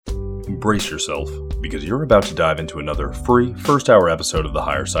brace yourself, because you're about to dive into another free first-hour episode of the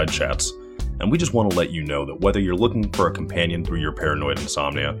Higher Side Chats, and we just want to let you know that whether you're looking for a companion through your paranoid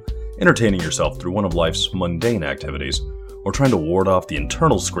insomnia, entertaining yourself through one of life's mundane activities, or trying to ward off the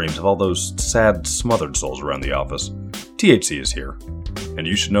internal screams of all those sad, smothered souls around the office, THC is here. And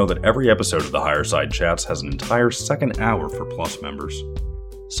you should know that every episode of the Higher Side Chats has an entire second hour for Plus members.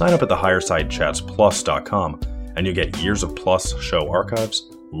 Sign up at thehighersidechatsplus.com and you'll get years of Plus show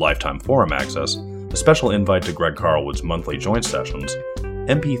archives, lifetime forum access, a special invite to Greg Carlwood's monthly joint sessions,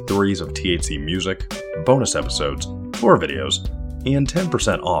 MP3s of THC music, bonus episodes, tour videos, and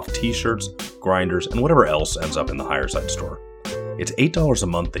 10% off t-shirts, grinders, and whatever else ends up in the Higher Side store. It's $8 a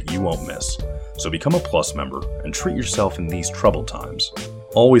month that you won't miss, so become a Plus member and treat yourself in these troubled times.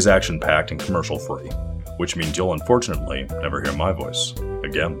 Always action-packed and commercial-free, which means you'll unfortunately never hear my voice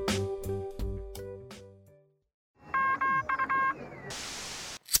again.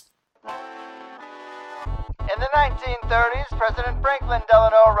 In the 1930s, President Franklin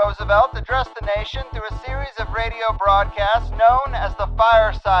Delano Roosevelt addressed the nation through a series of radio broadcasts known as the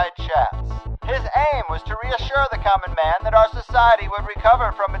Fireside Chats. His aim was to reassure the common man that our society would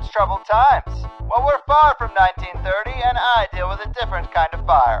recover from its troubled times. Well, we're far from 1930, and I deal with a different kind of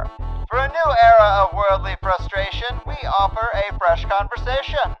fire. For a new era of worldly frustration, we offer a fresh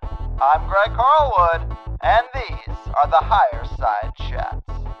conversation. I'm Greg Carlwood, and these are the Higher Side Chats.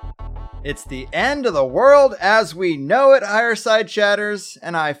 It's the end of the world as we know it, Higher Side Chatters,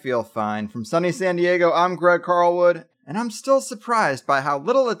 and I feel fine. From sunny San Diego, I'm Greg Carlwood, and I'm still surprised by how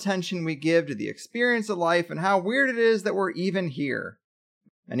little attention we give to the experience of life and how weird it is that we're even here.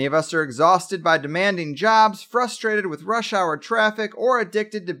 Many of us are exhausted by demanding jobs, frustrated with rush hour traffic, or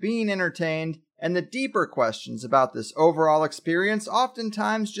addicted to being entertained, and the deeper questions about this overall experience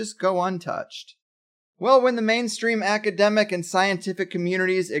oftentimes just go untouched. Well, when the mainstream academic and scientific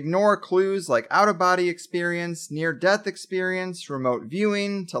communities ignore clues like out-of-body experience, near-death experience, remote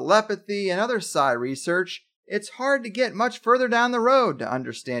viewing, telepathy, and other psi research, it's hard to get much further down the road to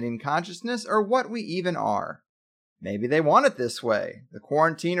understanding consciousness or what we even are. Maybe they want it this way. The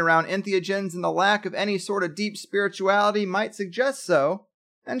quarantine around entheogens and the lack of any sort of deep spirituality might suggest so.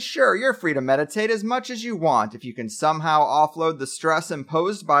 And sure, you're free to meditate as much as you want if you can somehow offload the stress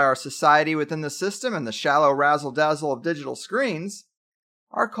imposed by our society within the system and the shallow razzle-dazzle of digital screens.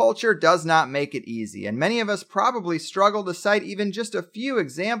 Our culture does not make it easy, and many of us probably struggle to cite even just a few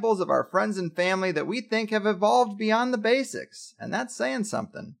examples of our friends and family that we think have evolved beyond the basics, and that's saying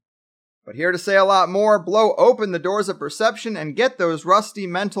something. But here to say a lot more, blow open the doors of perception, and get those rusty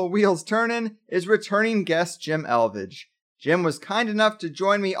mental wheels turning is returning guest Jim Elvidge. Jim was kind enough to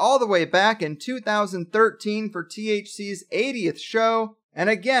join me all the way back in 2013 for THC's 80th show, and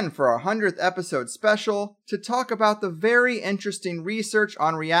again for our 100th episode special, to talk about the very interesting research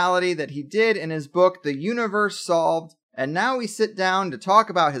on reality that he did in his book, The Universe Solved, and now we sit down to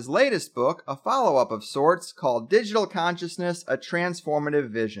talk about his latest book, a follow-up of sorts, called Digital Consciousness, A Transformative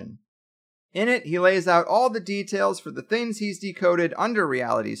Vision. In it, he lays out all the details for the things he's decoded under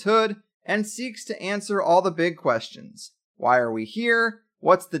reality's hood, and seeks to answer all the big questions. Why are we here?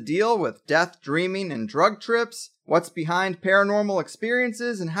 What's the deal with death, dreaming, and drug trips? What's behind paranormal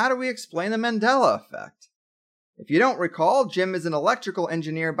experiences, and how do we explain the Mandela effect? If you don't recall, Jim is an electrical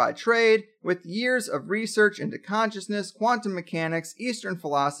engineer by trade, with years of research into consciousness, quantum mechanics, Eastern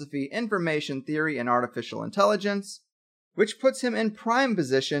philosophy, information theory, and artificial intelligence, which puts him in prime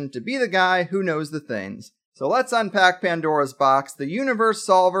position to be the guy who knows the things. So let's unpack Pandora's box, the universe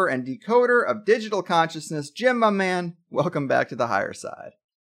solver and decoder of digital consciousness. Jim, my man, welcome back to the Higher Side.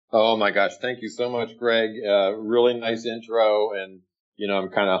 Oh my gosh, thank you so much, Greg. Really nice intro, and I'm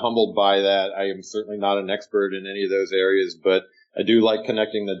kind of humbled by that. I am certainly not an expert in any of those areas, but I do like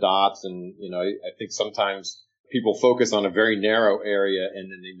connecting the dots, and I think sometimes people focus on a very narrow area and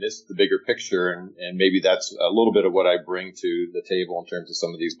then they miss the bigger picture, and maybe that's a little bit of what I bring to the table in terms of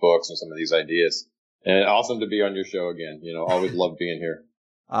some of these books and some of these ideas. And awesome to be on your show again. Always love being here.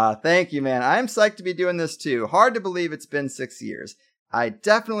 Thank you, man. I'm psyched to be doing this too. Hard to believe it's been 6 years. I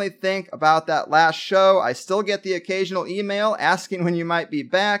definitely think about that last show. I still get the occasional email asking when you might be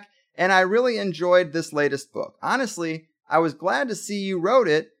back, and I really enjoyed this latest book. Honestly, I was glad to see you wrote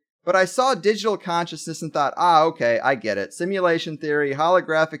it, but I saw digital consciousness and thought, okay, I get it. Simulation theory,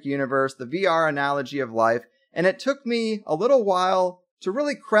 holographic universe, the VR analogy of life, and it took me a little while to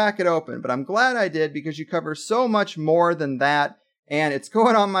really crack it open, but I'm glad I did because you cover so much more than that, and it's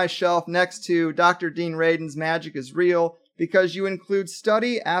going on my shelf next to Dr. Dean Radin's Magic is Real, because you include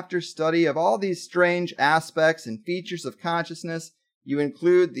study after study of all these strange aspects and features of consciousness. You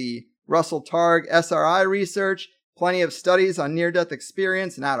include the Russell Targ SRI research, plenty of studies on near-death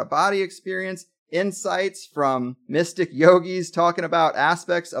experience and out-of-body experience, insights from mystic yogis talking about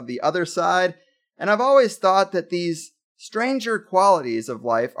aspects of the other side. And I've always thought that these stranger qualities of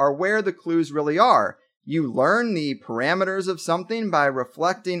life are where the clues really are. You learn the parameters of something by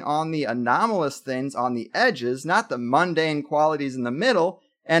reflecting on the anomalous things on the edges, not the mundane qualities in the middle.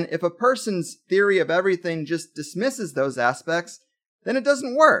 And if a person's theory of everything just dismisses those aspects, then it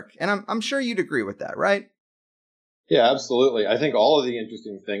doesn't work. And I'm sure you'd agree with that, right? Yeah, absolutely. I think all of the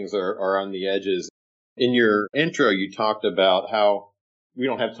interesting things are on the edges. In your intro, you talked about how we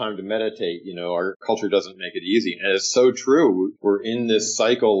don't have time to meditate. Our culture doesn't make it easy. And it's so true. We're in this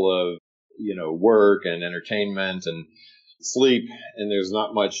cycle of, work and entertainment and sleep, and there's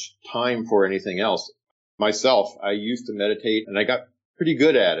not much time for anything else. Myself, I used to meditate and I got pretty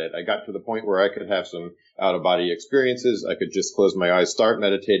good at it. I got to the point where I could have some out-of-body experiences. I could just close my eyes, start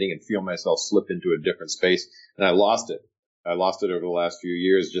meditating, and feel myself slip into a different space. And I lost it. I lost it over the last few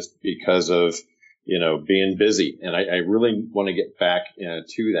years just because of, being busy. And I really want to get back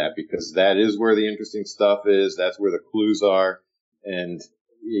to that, because that is where the interesting stuff is. That's where the clues are. And,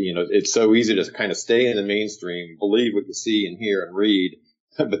 it's so easy to kind of stay in the mainstream, believe what you see and hear and read.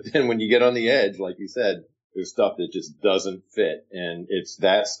 But then when you get on the edge, like you said, there's stuff that just doesn't fit. And it's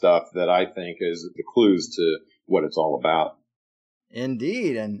that stuff that I think is the clues to what it's all about.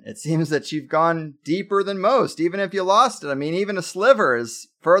 Indeed. And it seems that you've gone deeper than most, even if you lost it. I mean, even a sliver is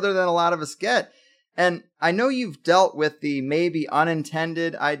further than a lot of us get. And I know you've dealt with the maybe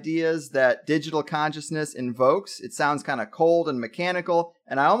unintended ideas that digital consciousness invokes. It sounds kind of cold and mechanical.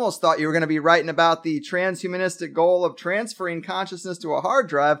 And I almost thought you were going to be writing about the transhumanistic goal of transferring consciousness to a hard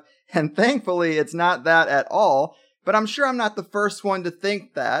drive. And thankfully, it's not that at all. But I'm sure I'm not the first one to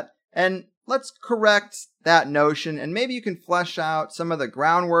think that. And let's correct that notion. And maybe you can flesh out some of the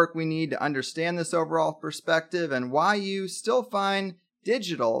groundwork we need to understand this overall perspective and why you still find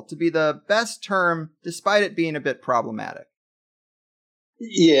digital to be the best term, despite it being a bit problematic.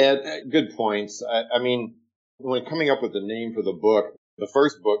 Yeah, good points. I mean, when coming up with the name for the book, the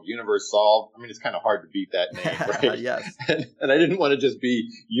first book, Universe Solved, it's kind of hard to beat that name, right? Yes. And I didn't want to just be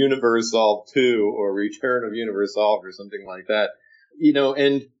Universe Solved 2 or Return of Universe Solved or something like that.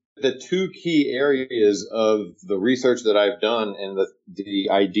 And the two key areas of the research that I've done and the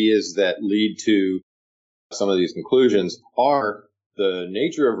ideas that lead to some of these conclusions are the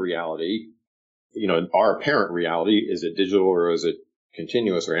nature of reality, our apparent reality. Is it digital or is it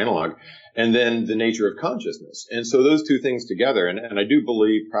continuous or analog? And then the nature of consciousness. And so those two things together, and I do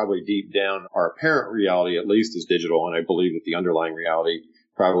believe probably deep down our apparent reality at least is digital, and I believe that the underlying reality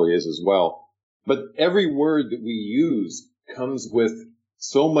probably is as well. But every word that we use comes with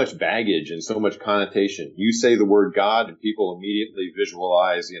so much baggage and so much connotation. You say the word God and people immediately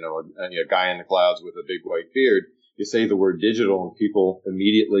visualize, a guy in the clouds with a big white beard. You say the word digital and people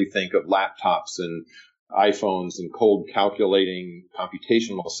immediately think of laptops and iPhones and cold calculating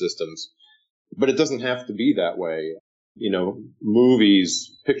computational systems. But it doesn't have to be that way.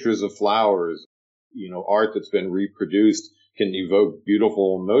 Movies, pictures of flowers, art that's been reproduced can evoke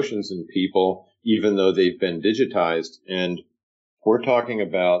beautiful emotions in people, even though they've been digitized. And we're talking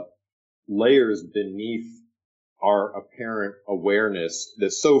about layers beneath our apparent awareness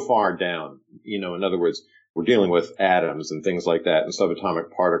that's so far down. In other words, we're dealing with atoms and things like that and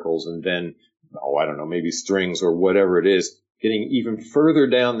subatomic particles, and then, maybe strings or whatever it is. Getting even further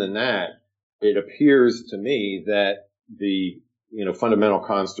down than that, it appears to me that the, fundamental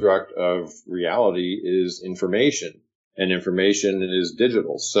construct of reality is information, and information is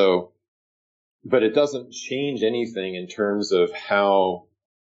digital. So, but it doesn't change anything in terms of how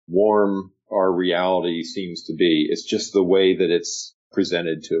warm our reality seems to be. It's just the way that it's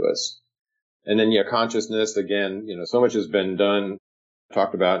presented to us. And then, consciousness, again, so much has been done,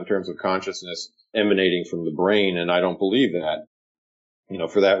 talked about in terms of consciousness emanating from the brain, and I don't believe that.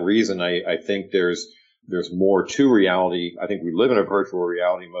 For that reason, I think there's more to reality. I think we live in a virtual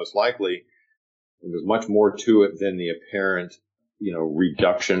reality, most likely, and there's much more to it than the apparent,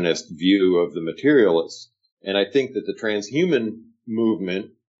 reductionist view of the materialists. And I think that the transhuman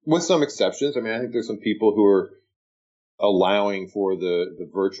movement, with some exceptions, I think there's some people who are allowing for the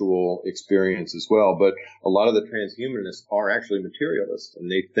virtual experience as well. But a lot of the transhumanists are actually materialists, and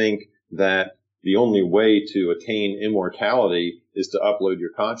they think that the only way to attain immortality is to upload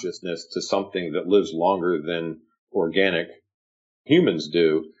your consciousness to something that lives longer than organic humans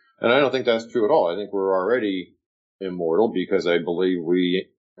do. And I don't think that's true at all. I think we're already immortal because I believe we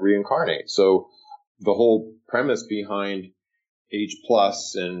reincarnate. So the whole premise behind Age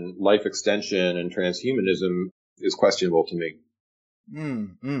Plus and life extension and transhumanism is questionable to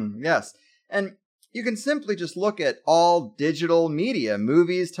me. Yes. And You can simply just look at all digital media,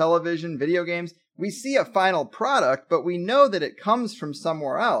 movies, television, video games. We see a final product, but we know that it comes from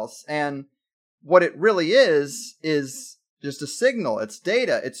somewhere else. And what it really is just a signal. It's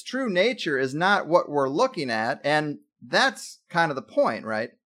data. Its true nature is not what we're looking at. And that's kind of the point,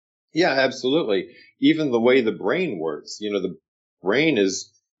 right? Yeah, absolutely. Even the way the brain works, the brain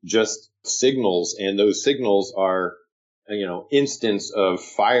is just signals, and those signals are, instance of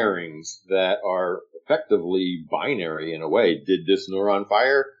firings that are effectively binary in a way. Did this neuron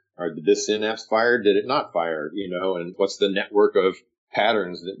fire, or did this synapse fire? Did it not fire? And what's the network of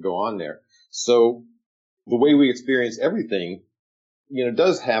patterns that go on there? So the way we experience everything,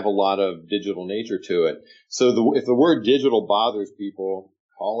 does have a lot of digital nature to it. So if the word digital bothers people,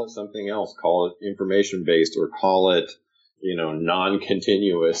 call it something else. Call it information-based, or call it,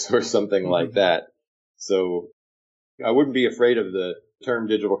 non-continuous or something like that. So I wouldn't be afraid of the term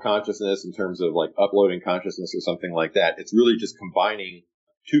digital consciousness in terms of like uploading consciousness or something like that. It's really just combining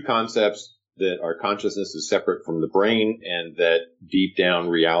two concepts that our consciousness is separate from the brain, and that deep down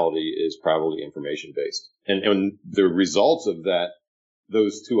reality is probably information-based. And the results of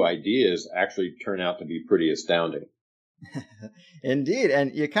those two ideas actually turn out to be pretty astounding. Indeed.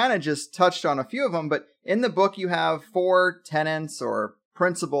 And you kind of just touched on a few of them, but in the book you have 4 tenets or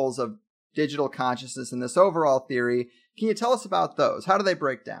principles of digital consciousness and this overall theory. Can you tell us about those? How do they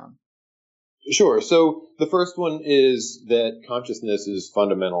break down? Sure. So the first one is that consciousness is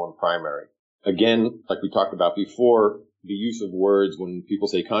fundamental and primary. Again, like we talked about before, the use of words, when people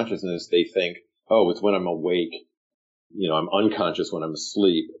say consciousness, they think, oh, it's when I'm awake. I'm unconscious when I'm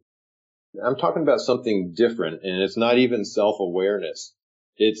asleep. I'm talking about something different, and it's not even self-awareness.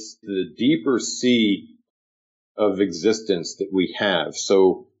 It's the deeper sea of existence that we have.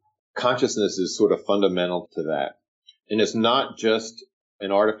 So consciousness is sort of fundamental to that. And it's not just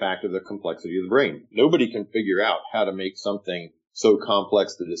an artifact of the complexity of the brain. Nobody can figure out how to make something so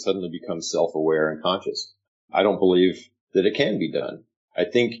complex that it suddenly becomes self-aware and conscious. I don't believe that it can be done. I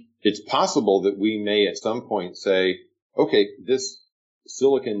think it's possible that we may at some point say, okay, this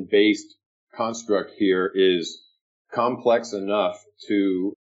silicon-based construct here is complex enough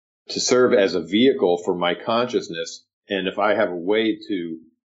to serve as a vehicle for my consciousness. And if I have a way to,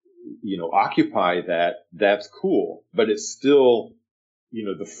 occupy that, that's cool. But it's still,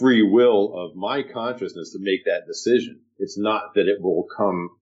 the free will of my consciousness to make that decision. It's not that it will come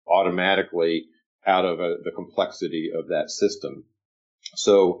automatically out of the complexity of that system.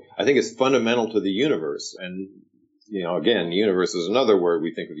 So I think it's fundamental to the universe. And, again, the universe is another word.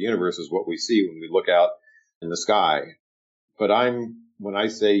 We think of the universe as what we see when we look out in the sky. But when I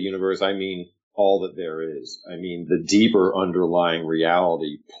say universe, I mean all that there is. I mean the deeper underlying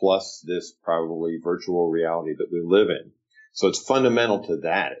reality plus this probably virtual reality that we live in. So it's fundamental to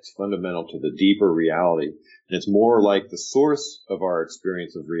that. It's fundamental to the deeper reality. And it's more like the source of our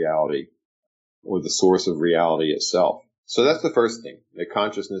experience of reality, or the source of reality itself. So that's the first thing, that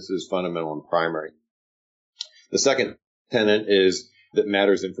consciousness is fundamental and primary. The second tenet is that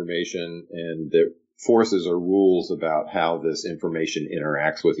matter's information, and that forces or rules about how this information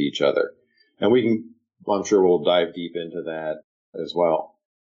interacts with each other. And I'm sure we'll dive deep into that as well.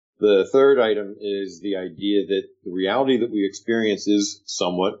 The third item is the idea that the reality that we experience is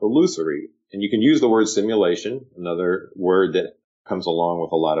somewhat illusory. And you can use the word simulation, another word that comes along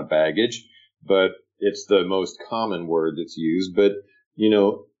with a lot of baggage, but it's the most common word that's used. But,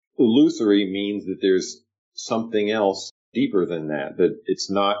 illusory means that there's something else deeper than that it's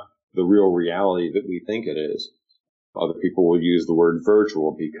not the real reality that we think it is. Other people will use the word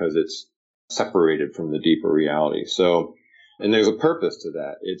virtual because it's separated from the deeper reality. So, and there's a purpose to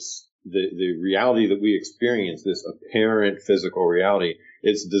that. It's the reality that we experience, this apparent physical reality.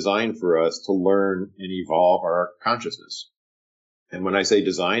 It's designed for us to learn and evolve our consciousness. And when I say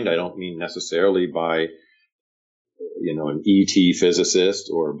designed, I don't mean necessarily by, an ET physicist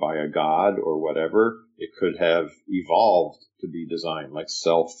or by a god or whatever. It could have evolved to be designed, like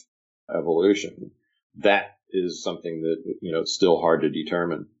self-evolution. That is something that, it's still hard to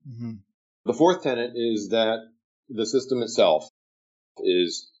determine. Mm-hmm. The fourth tenet is that the system itself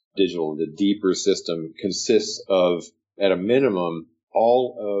is digital. The deeper system consists of, at a minimum,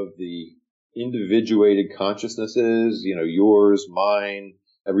 all of the individuated consciousnesses, yours, mine,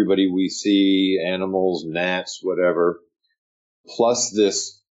 everybody we see, animals, gnats, whatever, plus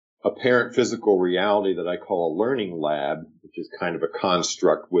this apparent physical reality that I call a learning lab, which is kind of a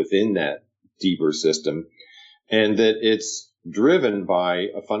construct within that deeper system, and that it's driven by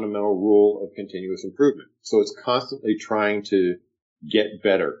a fundamental rule of continuous improvement. So it's constantly trying to get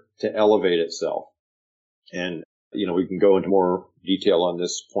better, to elevate itself. And, we can go into more detail on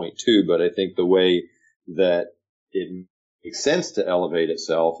this point too, but I think the way that it makes sense to elevate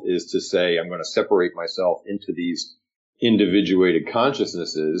itself is to say, I'm going to separate myself into these individuated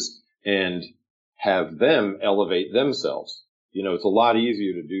consciousnesses and have them elevate themselves. It's a lot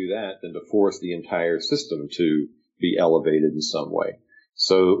easier to do that than to force the entire system to be elevated in some way.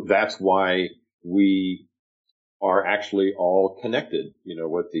 So that's why we are actually all connected.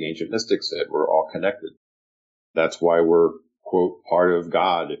 What the ancient mystics said, we're all connected. That's why we're, quote, part of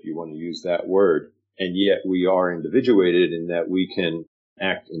God, if you want to use that word. And yet we are individuated in that we can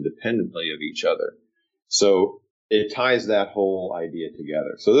act independently of each other. So it ties that whole idea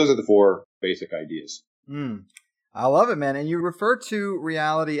together. So those are the 4 basic ideas. I love it, man. And you refer to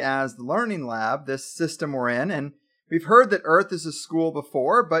reality as the learning lab, this system we're in. And we've heard that Earth is a school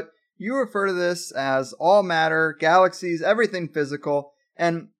before, but you refer to this as all matter, galaxies, everything physical.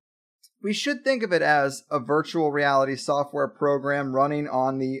 And we should think of it as a virtual reality software program running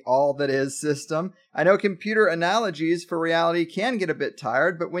on the all that is system. I know computer analogies for reality can get a bit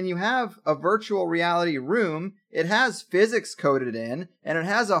tired, but when you have a virtual reality room, it has physics coded in, and it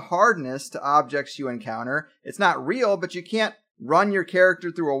has a hardness to objects you encounter. It's not real, but you can't run your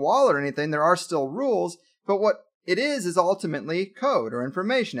character through a wall or anything. There are still rules, but what it is ultimately code or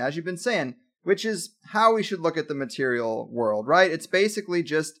information, as you've been saying, which is how we should look at the material world, right? It's basically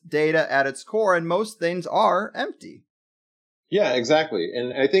just data at its core, and most things are empty. Yeah, exactly.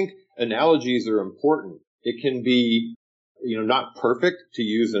 And I think analogies are important. It can be, not perfect to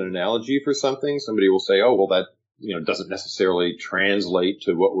use an analogy for something. Somebody will say, oh, well, that, doesn't necessarily translate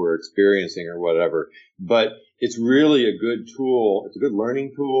to what we're experiencing or whatever. But it's really a good tool. It's a good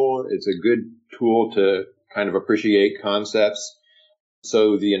learning tool. It's a good tool to kind of appreciate concepts.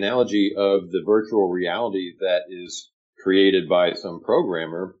 So the analogy of the virtual reality that is created by some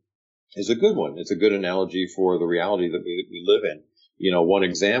programmer is a good one. It's a good analogy for the reality that we live in. One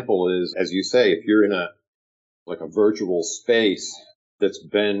example is, as you say, if you're in a virtual space that's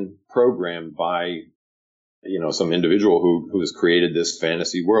been programmed by, some individual who has created this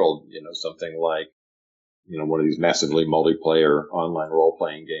fantasy world, something like, one of these massively multiplayer online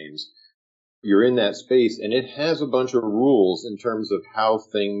role-playing games. You're in that space, and it has a bunch of rules in terms of how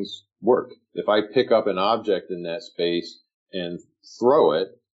things work. If I pick up an object in that space and throw it,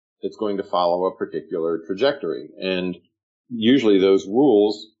 it's going to follow a particular trajectory. And usually those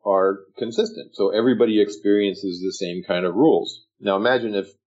rules are consistent. So everybody experiences the same kind of rules. Now imagine if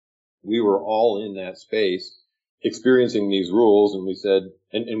we were all in that space experiencing these rules, and we said,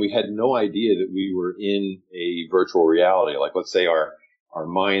 and we had no idea that we were in a virtual reality. Like, let's say our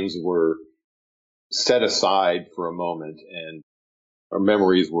minds were set aside for a moment and our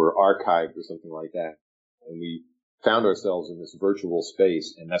memories were archived or something like that. And we found ourselves in this virtual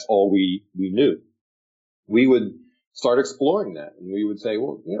space, and that's all we knew. We would start exploring that, and we would say,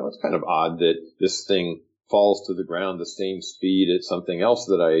 well, it's kind of odd that this thing falls to the ground the same speed at something else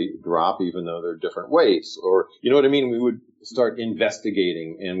that I drop, even though they're different weights. Or, you know what I mean? We would start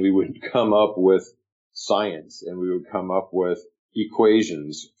investigating, and we would come up with science, and we would come up with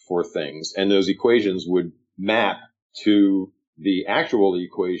equations for things, and those equations would map to the actual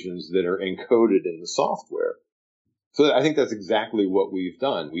equations that are encoded in the software. So I think that's exactly what we've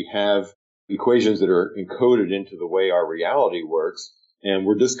done. We have equations that are encoded into the way our reality works, and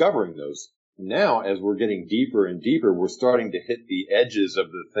we're discovering those. Now, as we're getting deeper and deeper, we're starting to hit the edges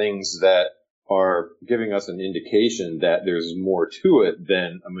of the things that are giving us an indication that there's more to it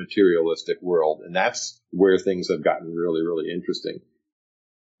than a materialistic world. And that's where things have gotten really, really interesting.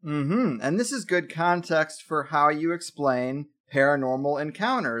 And this is good context for how you explain paranormal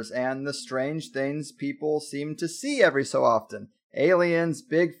encounters and the strange things people seem to see every so often. Aliens,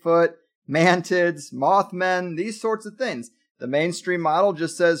 Bigfoot, mantids, Mothmen, these sorts of things. The mainstream model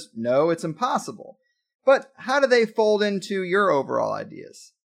just says, no, it's impossible. But how do they fold into your overall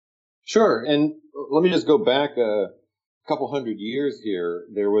ideas? Sure. And let me just go back a couple hundred years here.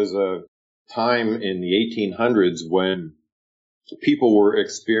 There was a time in the 1800s when people were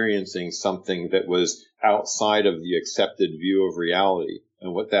experiencing something that was outside of the accepted view of reality.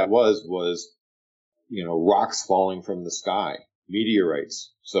 And what that was, rocks falling from the sky,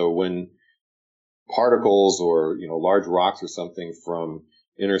 meteorites. So when particles or, large rocks or something from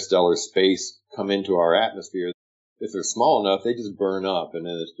interstellar space come into our atmosphere, if they're small enough, they just burn up, and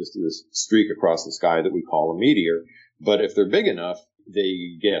then it's just this streak across the sky that we call a meteor. But if they're big enough,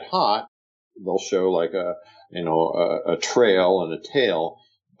 they get hot. They'll show like a trail and a tail,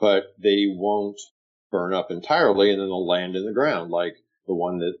 but they won't burn up entirely, and then they'll land in the ground, like the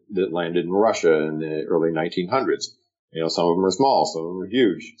one that landed in Russia in the early 1900s. Some of them are small, some of them are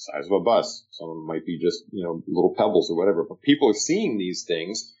huge, size of a bus. Some of them might be just, little pebbles or whatever. But people are seeing these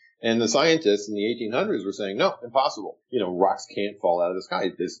things. And the scientists in the 1800s were saying, no, impossible. Rocks can't fall out of the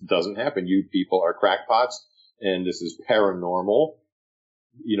sky. This doesn't happen. You people are crackpots, and this is paranormal.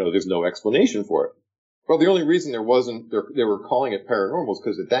 There's no explanation for it. Well, the only reason they were calling it paranormal is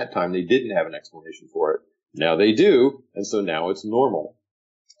because at that time they didn't have an explanation for it. Now they do, and so now it's normal.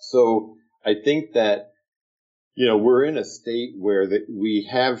 So I think that, we're in a state where we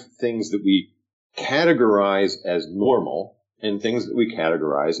have things that we categorize as normal and things that we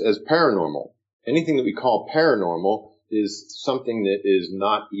categorize as paranormal. Anything that we call paranormal is something that is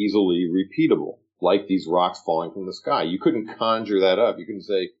not easily repeatable, like these rocks falling from the sky. You couldn't conjure that up. You couldn't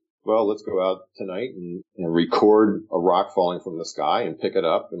say, well, let's go out tonight and record a rock falling from the sky and pick it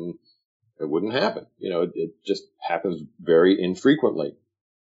up, and it wouldn't happen. It just happens very infrequently.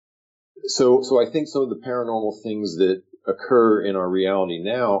 So I think some of the paranormal things that occur in our reality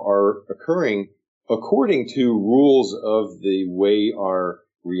now are occurring according to rules of the way our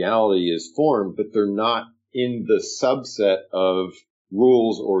reality is formed, but they're not in the subset of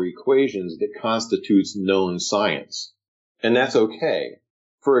rules or equations that constitutes known science. And that's okay.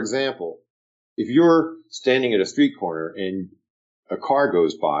 For example, if you're standing at a street corner and a car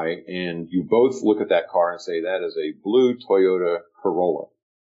goes by and you both look at that car and say that is a blue Toyota Corolla,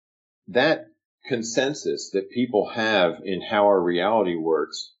 that consensus that people have in how our reality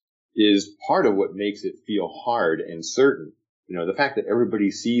works is part of what makes it feel hard and certain. The fact that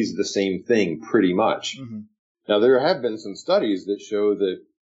everybody sees the same thing pretty much. Mm-hmm. Now, there have been some studies that show that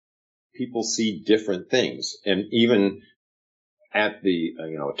people see different things. And even at the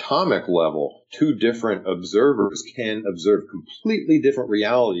atomic level, two different observers can observe completely different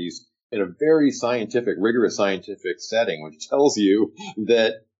realities in a very scientific, rigorous scientific setting, which tells you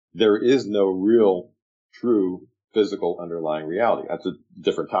that there is no real, true physical underlying reality. That's a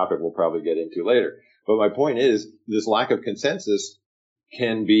different topic we'll probably get into later. But my point is, this lack of consensus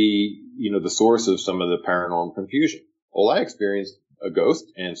can be, the source of some of the paranormal confusion. Well, I experienced a ghost,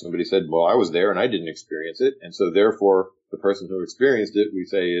 and somebody said, well, I was there and I didn't experience it. And so therefore, the person who experienced it, we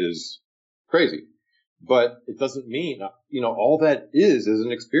say is crazy. But it doesn't mean, all that is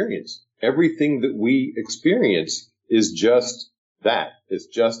an experience. Everything that we experience is just that. It's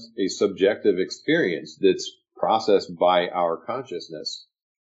just a subjective experience that's processed by our consciousness.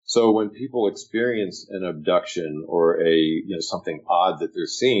 So when people experience an abduction or something odd that they're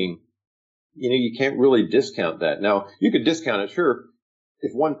seeing, you can't really discount that. Now, you could discount it, sure.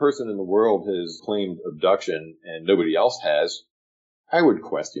 If one person in the world has claimed abduction and nobody else has, I would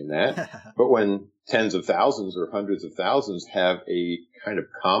question that. But when tens of thousands or hundreds of thousands have a kind of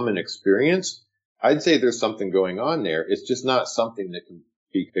common experience, I'd say there's something going on there. It's just not something that can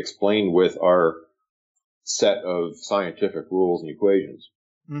be explained with our set of scientific rules and equations.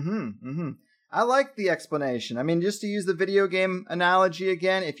 Mm-hmm, mm-hmm. I like the explanation. I mean, just to use the video game analogy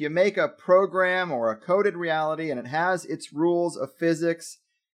again, if you make a program or a coded reality and it has its rules of physics,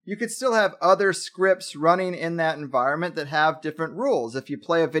 you could still have other scripts running in that environment that have different rules. If you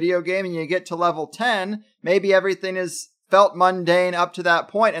play a video game and you get to level 10, maybe everything is felt mundane up to that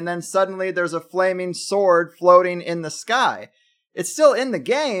point, and then suddenly there's a flaming sword floating in the sky. It's still in the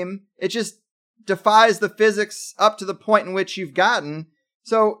game, it just defies the physics up to the point in which you've gotten.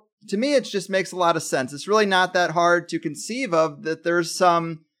 So to me, it just makes a lot of sense. It's really not that hard to conceive of that there's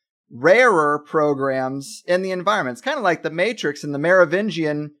some rarer programs in the environment. It's kind of like the Matrix and the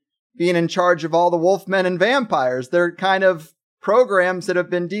Merovingian being in charge of all the wolfmen and vampires. They're kind of programs that have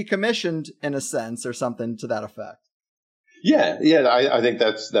been decommissioned in a sense or something to that effect. Yeah, I think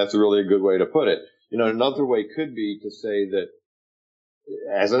that's really a good way to put it. Another way could be to say that,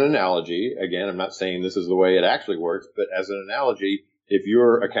 as an analogy, again, I'm not saying this is the way it actually works, but as an analogy, if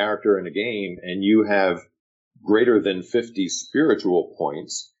you're a character in a game and you have greater than 50 spiritual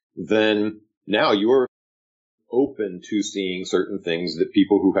points, then now you're open to seeing certain things that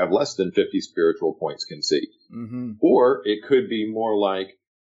people who have less than 50 spiritual points can see. Mm-hmm. Or it could be more like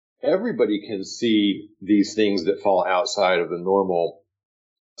everybody can see these things that fall outside of the normal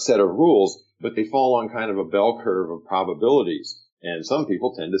set of rules, but they fall on kind of a bell curve of probabilities. And some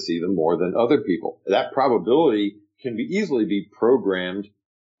people tend to see them more than other people. That probability can easily be programmed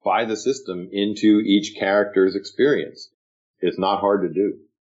by the system into each character's experience. It's not hard to do.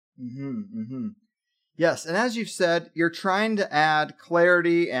 Mm-hmm, mm-hmm. Yes, and as you've said, you're trying to add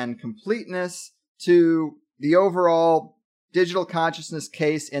clarity and completeness to the overall digital consciousness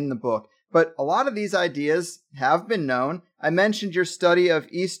case in the book. But a lot of these ideas have been known. I mentioned your study of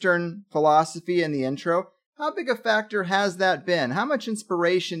Eastern philosophy in the intro. How big a factor has that been? How much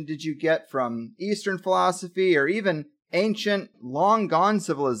inspiration did you get from Eastern philosophy or even ancient, long-gone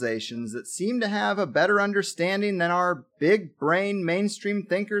civilizations that seem to have a better understanding than our big-brain mainstream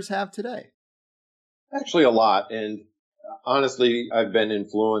thinkers have today? Actually, a lot. And honestly, I've been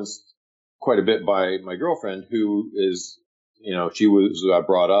influenced quite a bit by my girlfriend, who is, she was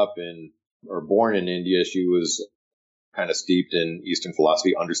brought up or born in India. She was kind of steeped in Eastern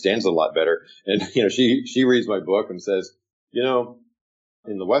philosophy, understands it a lot better. And, she reads my book and says,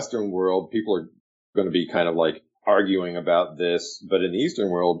 in the Western world, people are going to be kind of like arguing about this, but in the Eastern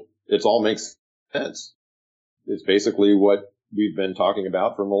world, it all makes sense. It's basically what we've been talking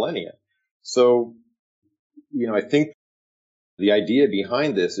about for millennia. So, I think the idea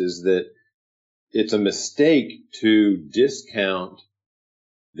behind this is that it's a mistake to discount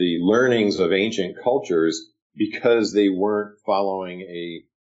the learnings of ancient cultures because they weren't following a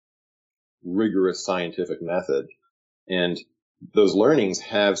rigorous scientific method. And those learnings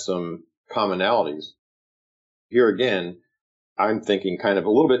have some commonalities. Here again, I'm thinking kind of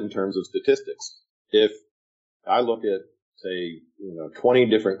a little bit in terms of statistics. If I look at, say, 20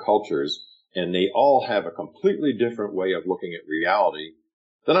 different cultures and they all have a completely different way of looking at reality,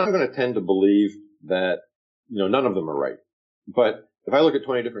 then I'm going to tend to believe that, none of them are right. But if I look at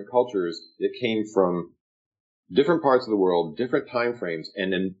 20 different cultures that came from different parts of the world, different time frames,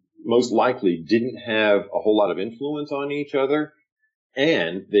 and then most likely didn't have a whole lot of influence on each other,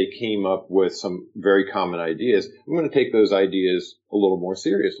 and they came up with some very common ideas, I'm going to take those ideas a little more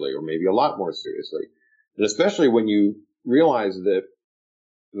seriously, or maybe a lot more seriously. And especially when you realize that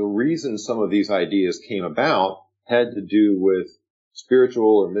the reason some of these ideas came about had to do with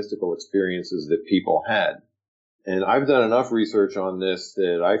spiritual or mystical experiences that people had. And I've done enough research on this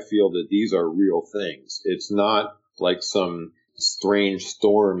that I feel that these are real things. It's not like some strange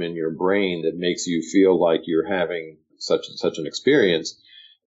storm in your brain that makes you feel like you're having such and such an experience.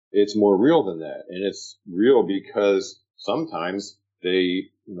 It's more real than that. And it's real because sometimes they,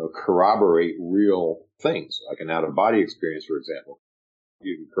 corroborate real things, like an out-of-body experience, for example.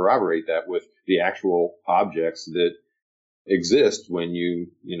 You can corroborate that with the actual objects that exist when you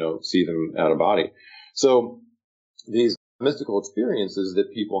see them out of body. So these mystical experiences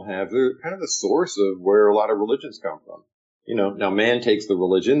that people have, they're kind of the source of where a lot of religions come from. Now man takes the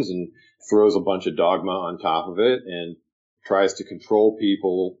religions and throws a bunch of dogma on top of it and tries to control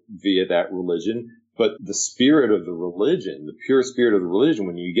people via that religion. But the spirit of the religion, the pure spirit of the religion,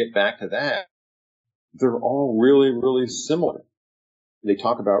 when you get back to that, they're all really, really similar. They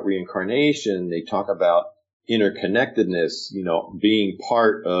talk about reincarnation. They talk about interconnectedness, being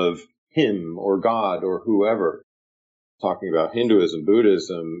part of him or God or whoever. Talking about Hinduism,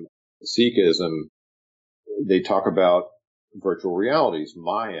 Buddhism, Sikhism. They talk about virtual realities,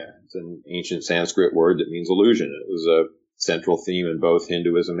 Maya. It's an ancient Sanskrit word that means illusion. It was a central theme in both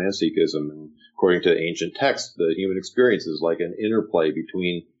Hinduism and Sikhism. And according to ancient texts, the human experience is like an interplay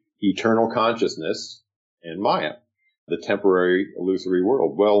between eternal consciousness and Maya, the temporary illusory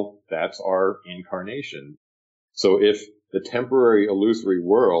world. Well, that's our incarnation. So if the temporary illusory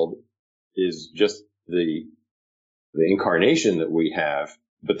world is just the incarnation that we have,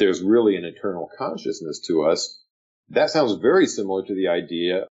 but there's really an eternal consciousness to us, that sounds very similar to the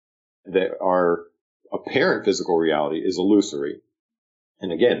idea that our apparent physical reality is illusory.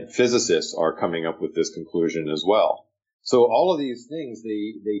 And again, physicists are coming up with this conclusion as well. So all of these things,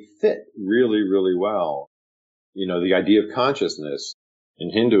 they fit really, really well. The idea of consciousness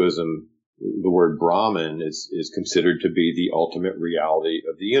in Hinduism, the word Brahman is considered to be the ultimate reality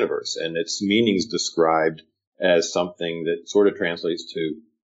of the universe, and its meanings described as something that sort of translates to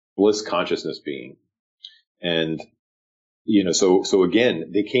bliss consciousness being. And, so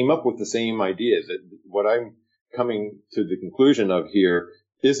again, they came up with the same ideas. That what I'm coming to the conclusion of here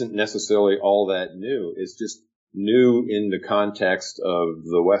isn't necessarily all that new. It's just new in the context of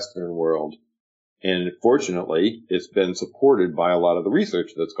the Western world. And fortunately, it's been supported by a lot of the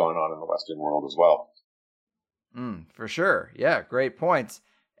research that's gone on in the Western world as well. For sure. Yeah, great points.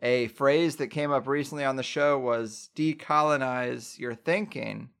 A phrase that came up recently on the show was decolonize your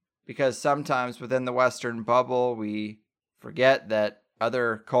thinking, because sometimes within the Western bubble, we forget that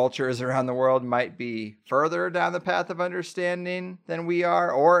other cultures around the world might be further down the path of understanding than we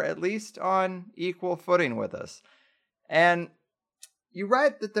are, or at least on equal footing with us. And you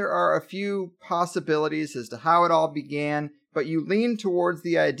write that there are a few possibilities as to how it all began, but you lean towards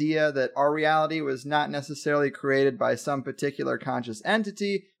the idea that our reality was not necessarily created by some particular conscious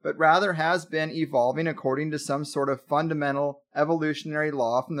entity, but rather has been evolving according to some sort of fundamental evolutionary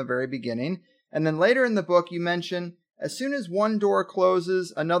law from the very beginning. And then later in the book, you mention, as soon as one door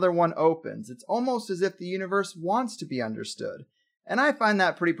closes, another one opens. It's almost as if the universe wants to be understood. And I find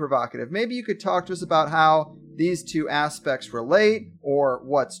that pretty provocative. Maybe you could talk to us about how these two aspects relate, or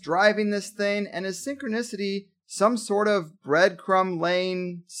what's driving this thing, and is synchronicity some sort of breadcrumb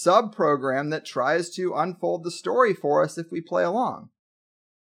lane sub-program that tries to unfold the story for us if we play along?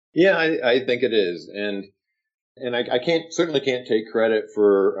 Yeah, I think it is. And I certainly can't take credit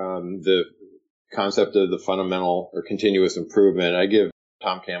for the concept of the fundamental or continuous improvement. I give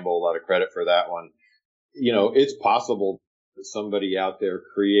Tom Campbell a lot of credit for that one. It's possible that somebody out there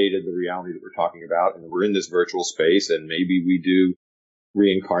created the reality that we're talking about, and we're in this virtual space, and maybe we do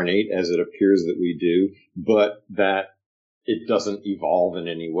reincarnate as it appears that we do, but that it doesn't evolve in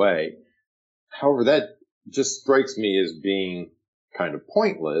any way. However, that just strikes me as being kind of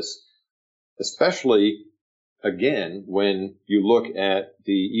pointless, especially, again, when you look at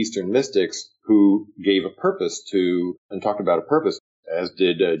the Eastern mystics who gave a purpose to, and talked about a purpose, as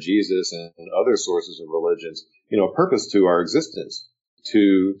did Jesus and other sources of religions, a purpose to our existence,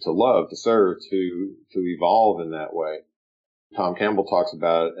 to love, to serve, to evolve in that way. Tom Campbell talks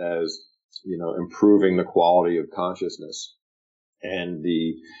about it as, improving the quality of consciousness. And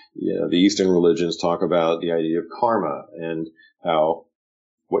the Eastern religions talk about the idea of karma and how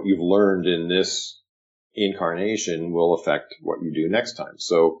what you've learned in this incarnation will affect what you do next time.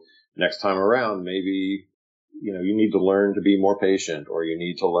 So next time around, maybe, you need to learn to be more patient, or you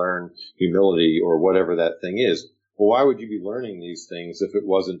need to learn humility, or whatever that thing is. Well, why would you be learning these things if it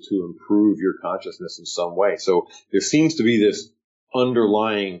wasn't to improve your consciousness in some way? So there seems to be this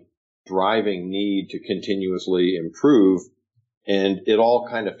underlying driving need to continuously improve, and it all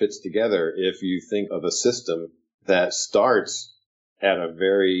kind of fits together if you think of a system that starts at a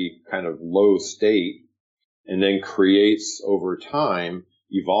very kind of low state and then creates over time,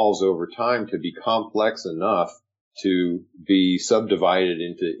 evolves over time to be complex enough to be subdivided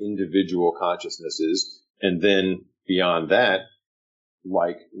into individual consciousnesses. And then beyond that,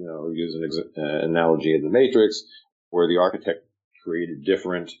 like, use an analogy in the Matrix, where the architect created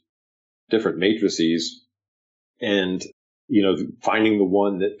different matrices and, finding the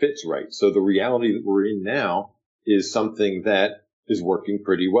one that fits right. So the reality that we're in now is something that is working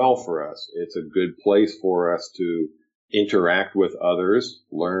pretty well for us. It's a good place for us to interact with others,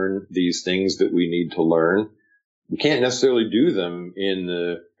 learn these things that we need to learn. We can't necessarily do them in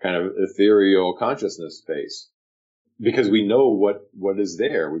the kind of ethereal consciousness space because we know what is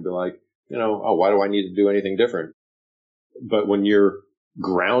there. We'd be like, why do I need to do anything different? But when you're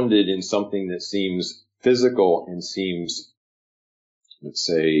grounded in something that seems physical and seems, let's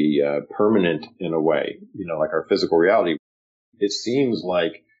say, permanent in a way, like our physical reality, it seems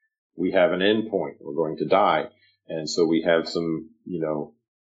like we have an end point. We're going to die. And so we have some,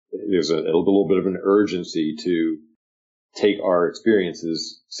 there's a little bit of an urgency to take our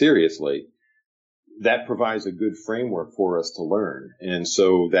experiences seriously. That provides a good framework for us to learn. And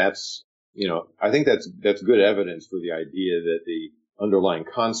so that's, I think that's good evidence for the idea that the underlying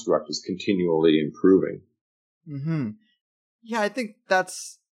construct is continually improving. Mm-hmm. Yeah, I think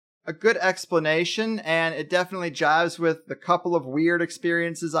that's a good explanation, and it definitely jives with the couple of weird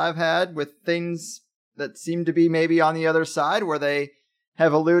experiences I've had with things that seem to be maybe on the other side, where they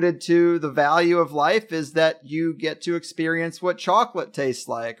have alluded to the value of life is that you get to experience what chocolate tastes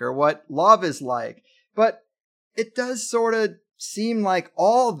like or what love is like. But it does sort of seem like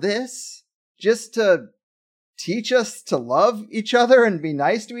all this just to teach us to love each other and be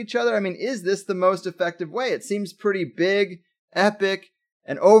nice to each other. I mean, is this the most effective way? It seems pretty big, epic,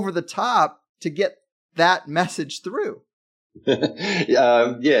 and over the top to get that message through.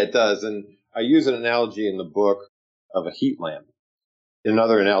 Yeah, it does. And I use an analogy in the book of a heat lamp.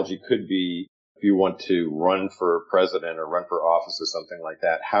 Another analogy could be if you want to run for president or run for office or something like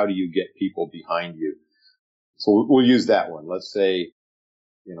that, how do you get people behind you? So we'll use that one. Let's say,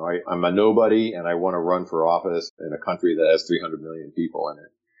 I'm a nobody and I want to run for office in a country that has 300 million people in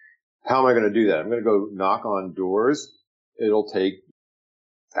it. How am I going to do that? I'm going to go knock on doors. It'll take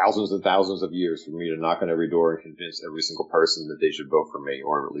thousands and thousands of years for me to knock on every door and convince every single person that they should vote for me,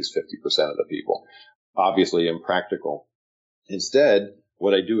 or at least 50% of the people. Obviously impractical. Instead,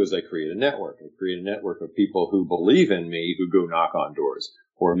 what I do is I create a network. I create a network of people who believe in me, who go knock on doors.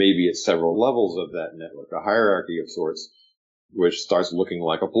 Or maybe it's several levels of that network, a hierarchy of sorts, which starts looking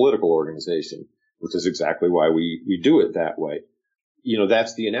like a political organization, which is exactly why we do it that way.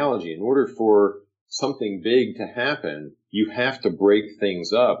 That's the analogy. In order for something big to happen, you have to break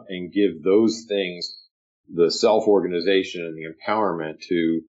things up and give those things the self-organization and the empowerment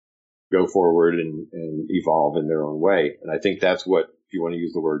to go forward and evolve in their own way. And I think that's what, if you want to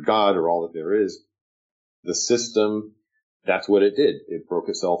use the word God or all that there is, the system, that's what it did. It broke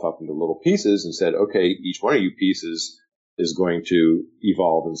itself up into little pieces and said, okay, each one of you pieces is going to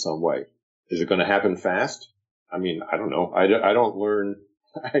evolve in some way. Is it going to happen fast? I mean, I don't know. I don't learn.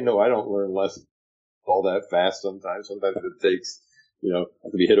 I know I don't learn lessons all that fast sometimes. Sometimes it takes, I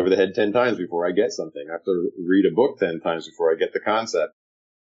have to be hit over the head 10 times before I get something. I have to read a book 10 times before I get the concept.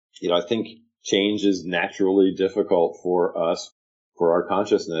 I think change is naturally difficult for us, for our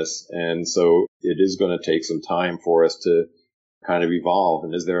consciousness. And so it is going to take some time for us to kind of evolve.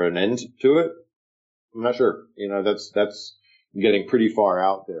 And is there an end to it? I'm not sure. That's getting pretty far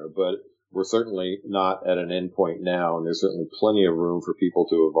out there, but we're certainly not at an end point now. And there's certainly plenty of room for people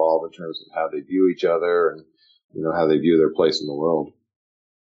to evolve in terms of how they view each other and, how they view their place in the world.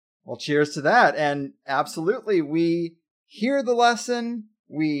 Well, cheers to that. And absolutely, we hear the lesson,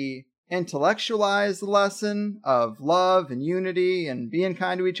 we intellectualize the lesson of love and unity and being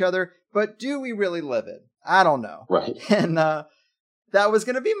kind to each other, but do we really live it? I don't know. Right. And that was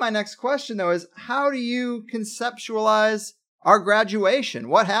going to be my next question, though, is how do you conceptualize our graduation?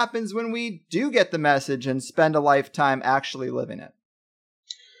 What happens when we do get the message and spend a lifetime actually living it?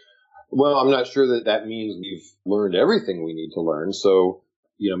 Well, I'm not sure that means we've learned everything we need to learn. So,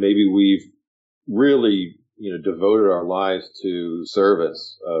 maybe we've really, devoted our lives to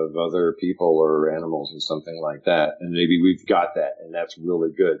service of other people or animals or something like that. And maybe we've got that, and that's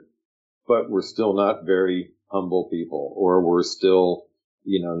really good. But we're still not very humble people, or we're still,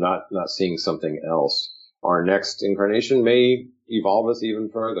 not seeing something else. Our next incarnation may evolve us even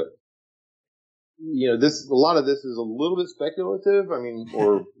further. A lot of this is a little bit speculative. I mean,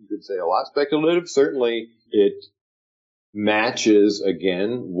 or you could say a lot speculative. Certainly it matches,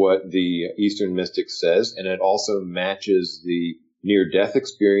 again, what the Eastern mystic says, and it also matches the near-death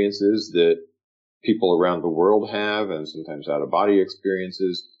experiences that people around the world have, and sometimes out-of-body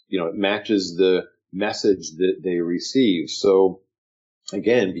experiences. It matches the message that they receive. So,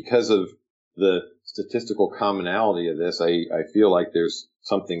 again, because of the statistical commonality of this, I feel like there's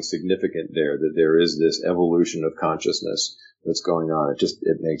something significant there, that there is this evolution of consciousness that's going on.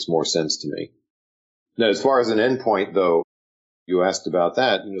 It makes more sense to me. Now, as far as an endpoint, though, you asked about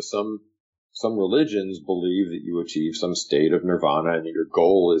that. Some religions believe that you achieve some state of nirvana and that your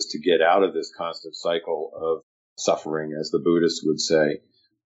goal is to get out of this constant cycle of suffering, as the Buddhists would say.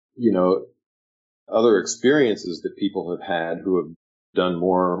 Other experiences that people have had who have done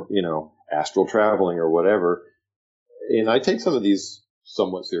more, astral traveling or whatever. And I take some of these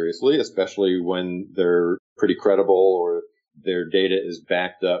somewhat seriously, especially when they're pretty credible or their data is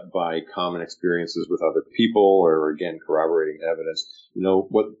backed up by common experiences with other people or, again, corroborating evidence.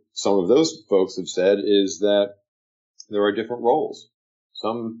 What some of those folks have said is that there are different roles.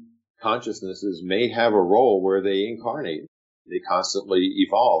 Some consciousnesses may have a role where they incarnate. They constantly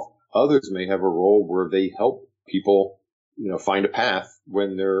evolve. Others may have a role where they help people, find a path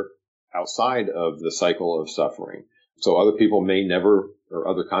when they're outside of the cycle of suffering. So other people may never, or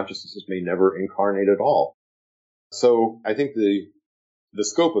other consciousnesses may never incarnate at all. So I think the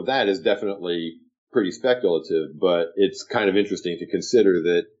scope of that is definitely pretty speculative, but it's kind of interesting to consider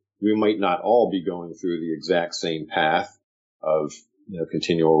that we might not all be going through the exact same path of,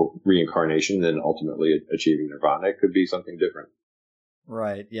 continual reincarnation and ultimately achieving nirvana. It could be something different.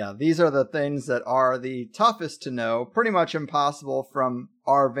 Right. Yeah. These are the things that are the toughest to know, pretty much impossible from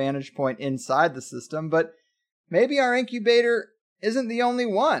our vantage point inside the system, but maybe our incubator isn't the only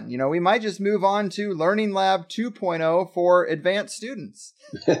one. We might just move on to Learning Lab 2.0 for advanced students.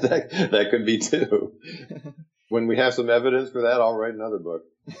 that could be too. When we have some evidence for that, I'll write another book.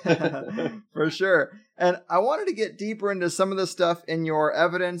 For sure. And I wanted to get deeper into some of the stuff in your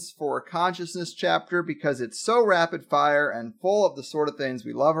evidence for consciousness chapter because it's so rapid fire and full of the sort of things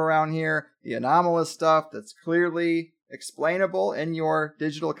we love around here, the anomalous stuff that's clearly explainable in your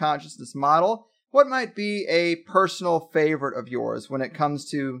digital consciousness model. What might be a personal favorite of yours when it comes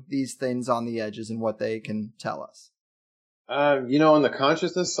to these things on the edges and what they can tell us? On the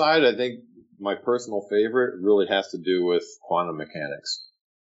consciousness side, I think my personal favorite really has to do with quantum mechanics.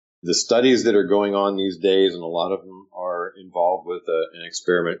 The studies that are going on these days, and a lot of them are involved with an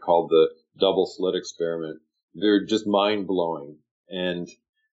experiment called the double slit experiment. They're just mind-blowing. And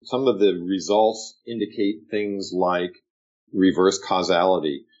some of the results indicate things like reverse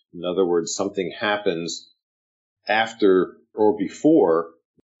causality. In other words, something happens after or before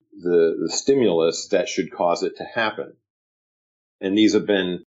the stimulus that should cause it to happen. And these have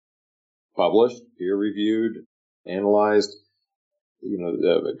been published, peer-reviewed, analyzed.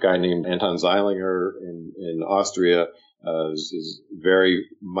 A guy named Anton Zeilinger in Austria is very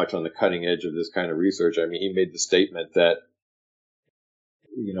much on the cutting edge of this kind of research. I mean, he made the statement that,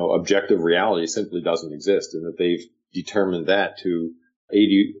 objective reality simply doesn't exist, and that they've determined that to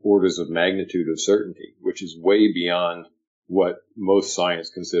 80 orders of magnitude of certainty, which is way beyond what most science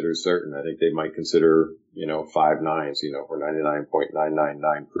considers certain. I think they might consider, 5 nines, or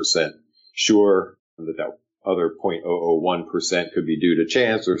 99.999% sure that other 0.001% could be due to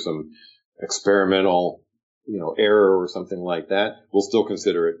chance or some experimental, error or something like that. We'll still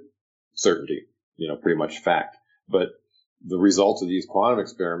consider it certainty, pretty much fact. But the results of these quantum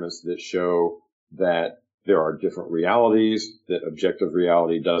experiments that show that there are different realities, that objective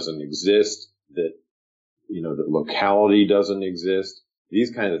reality doesn't exist, that, that locality doesn't exist, these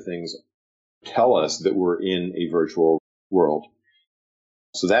kind of things tell us that we're in a virtual world.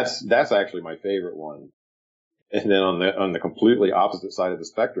 So that's actually my favorite one. And then on the completely opposite side of the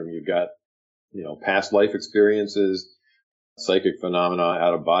spectrum, you've got, past life experiences, psychic phenomena,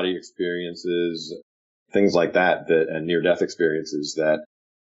 out of body experiences, things like that, and near death experiences that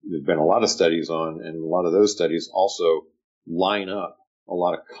there've been a lot of studies on, and a lot of those studies also line up a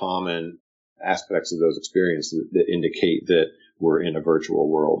lot of common aspects of those experiences that indicate that we're in a virtual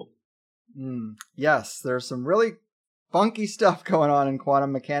world. Yes, there's some really funky stuff going on in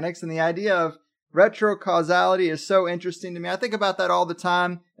quantum mechanics, and the idea of retrocausality is so interesting to me. I think about that all the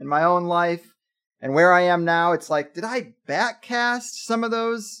time in my own life, and where I am now, it's like, did I backcast some of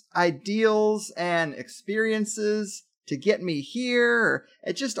those ideals and experiences to get me here?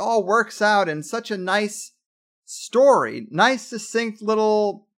 It just all works out in such a nice story, nice, succinct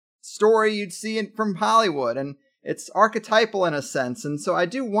little story you'd see from Hollywood, and it's archetypal in a sense. And so I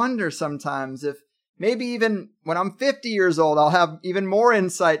do wonder sometimes if maybe even when I'm 50 years old, I'll have even more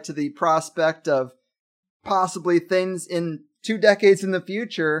insight to the prospect of possibly things in 2 decades in the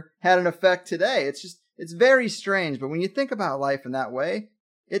future had an effect today. It's very strange. But when you think about life in that way,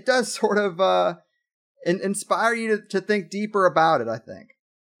 it does sort of inspire you to think deeper about it, I think.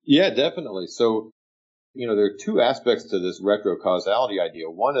 Yeah, definitely. So, there are 2 aspects to this retrocausality idea.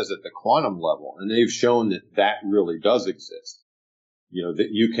 One is at the quantum level, and they've shown that really does exist. That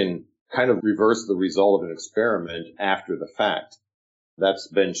you can kind of reverse the result of an experiment after the fact. That's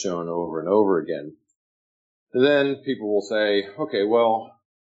been shown over and over again. And then people will say, okay, well,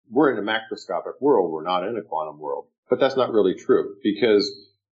 we're in a macroscopic world. We're not in a quantum world. But that's not really true, because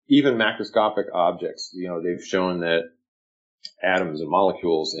even macroscopic objects, they've shown that atoms and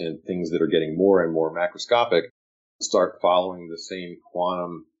molecules and things that are getting more and more macroscopic start following the same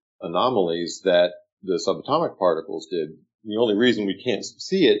quantum anomalies that the subatomic particles did. The only reason we can't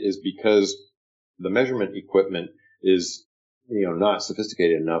see it is because the measurement equipment is, not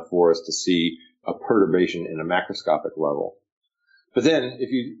sophisticated enough for us to see a perturbation in a macroscopic level. But then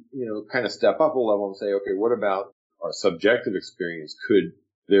if you, kind of step up a level and say, okay, what about our subjective experience? Could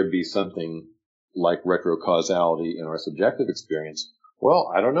there be something like retrocausality in our subjective experience?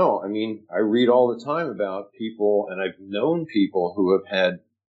 Well, I don't know. I mean, I read all the time about people, and I've known people who have had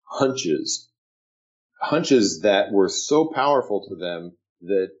hunches that were so powerful to them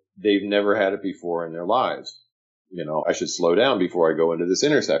that they've never had it before in their lives. I should slow down before I go into this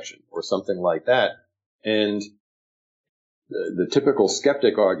intersection or something like that. And the typical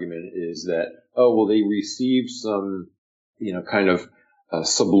skeptic argument is that, oh, well, they received some, kind of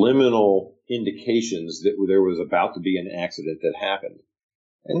subliminal indications that there was about to be an accident that happened.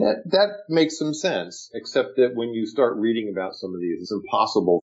 And that makes some sense, except that when you start reading about some of these, it's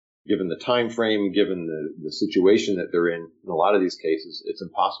impossible, given the time frame, given the situation that they're in a lot of these cases, it's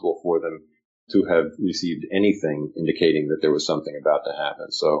impossible for them to have received anything indicating that there was something about to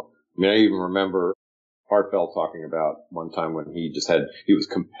happen. So, I even remember Art Bell talking about one time when he was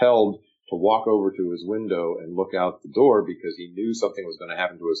compelled to walk over to his window and look out the door because he knew something was going to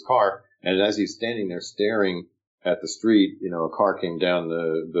happen to his car. And as he's standing there staring at the street, a car came down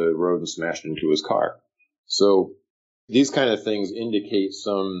the road and smashed into his car. So these kind of things indicate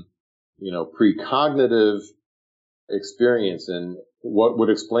some, precognitive experience. And what would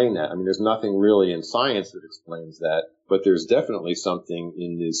explain that? I mean, there's nothing really in science that explains that, but there's definitely something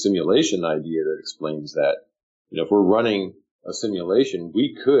in the simulation idea that explains that. If we're running a simulation,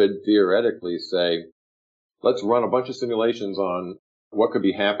 we could theoretically say, let's run a bunch of simulations on what could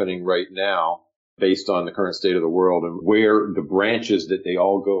be happening right now based on the current state of the world and where the branches that they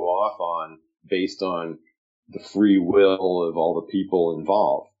all go off on based on the free will of all the people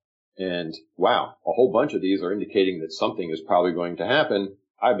involved. And wow, a whole bunch of these are indicating that something is probably going to happen.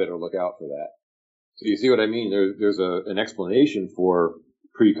 I better look out for that. So you see what I mean? There's an explanation for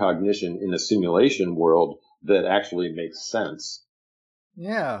precognition in the simulation world that actually makes sense.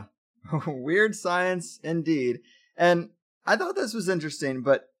 Yeah. Weird science indeed. And I thought this was interesting,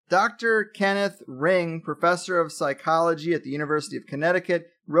 but Dr. Kenneth Ring, professor of psychology at the University of Connecticut,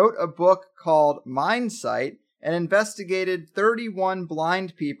 wrote a book called Mindsight and investigated 31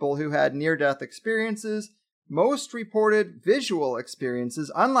 blind people who had near-death experiences, most reported visual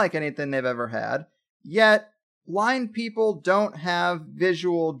experiences, unlike anything they've ever had, yet blind people don't have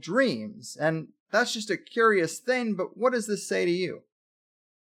visual dreams. And that's just a curious thing, but what does this say to you?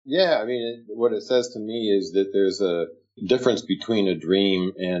 Yeah, I mean, what it says to me is that there's a difference between a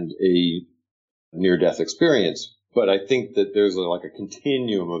dream and a near-death experience. But I think that there's like a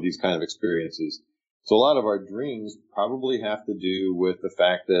continuum of these kind of experiences. So a lot of our dreams probably have to do with the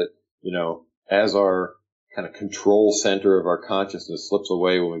fact that, as our kind of control center of our consciousness slips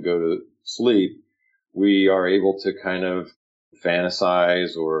away when we go to sleep, we are able to kind of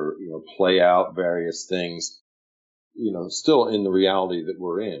fantasize or, play out various things, still in the reality that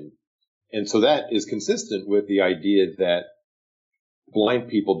we're in. And so that is consistent with the idea that blind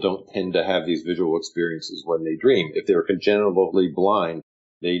people don't tend to have these visual experiences when they dream. If they're congenitally blind,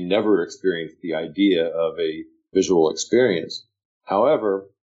 they never experience the idea of a visual experience. However,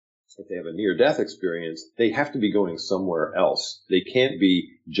 if they have a near-death experience, they have to be going somewhere else. They can't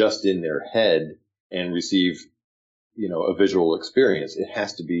be just in their head and receive, a visual experience. It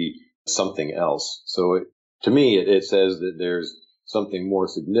has to be something else. So to me, it says that there's something more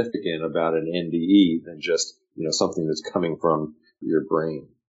significant about an NDE than just, something that's coming from your brain.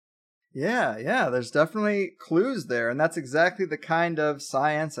 Yeah, there's definitely clues there, and that's exactly the kind of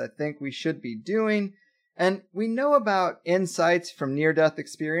science I think we should be doing. And we know about insights from near-death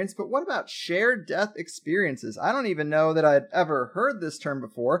experience, but what about shared death experiences? I don't even know that I'd ever heard this term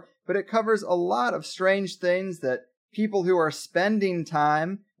before, but it covers a lot of strange things that people who are spending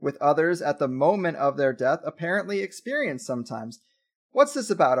time with others at the moment of their death apparently experience sometimes. What's this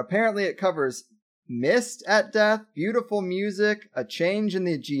about? Apparently it covers mist at death, beautiful music, a change in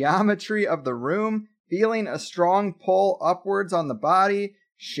the geometry of the room, feeling a strong pull upwards on the body,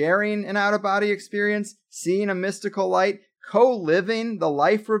 sharing an out-of-body experience, seeing a mystical light, co-living the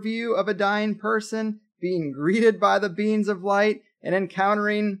life review of a dying person, being greeted by the beings of light, and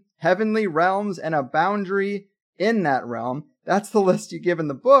encountering heavenly realms and a boundary in that realm. That's the list you give in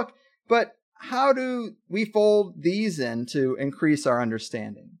the book, but how do we fold these in to increase our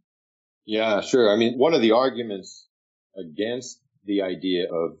understanding? Yeah, sure. I mean, one of the arguments against the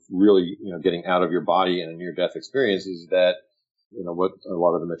idea of really, getting out of your body in a near-death experience is that, what a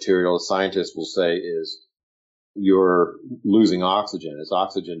lot of the materialist scientists will say is you're losing oxygen. It's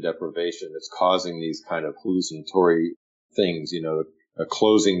oxygen deprivation that's causing these kind of hallucinatory things. A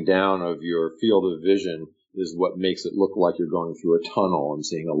closing down of your field of vision is what makes it look like you're going through a tunnel and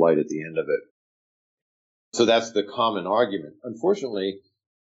seeing a light at the end of it. So that's the common argument. Unfortunately,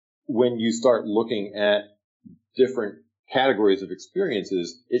 when you start looking at different categories of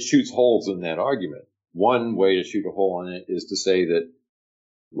experiences, it shoots holes in that argument. One way to shoot a hole in it is to say that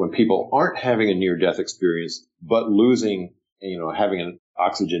when people aren't having a near-death experience, but losing, having an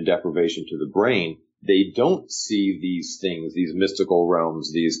oxygen deprivation to the brain, they don't see these things, these mystical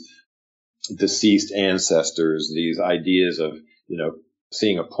realms, these deceased ancestors, these ideas of,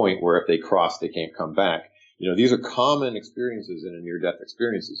 seeing a point where if they cross, they can't come back. These are common experiences in a near-death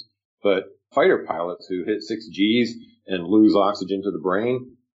experiences. But fighter pilots who hit 6Gs and lose oxygen to the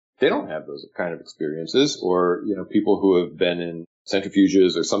brain, they don't have those kind of experiences. Or, people who have been in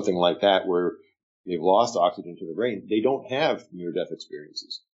centrifuges or something like that where they've lost oxygen to the brain, they don't have near-death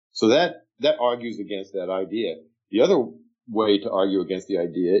experiences. So that argues against that idea. The other way to argue against the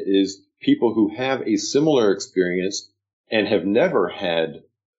idea is people who have a similar experience and have never had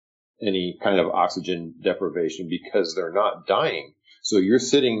any kind of oxygen deprivation because they're not dying. So you're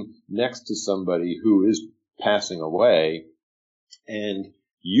sitting next to somebody who is passing away and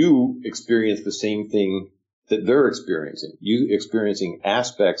you experience the same thing that they're experiencing. You experiencing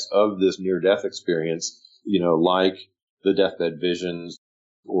aspects of this near-death experience, like the deathbed visions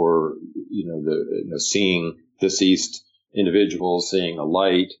or, seeing deceased individuals, seeing a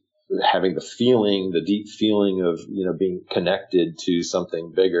light, having the deep feeling of, being connected to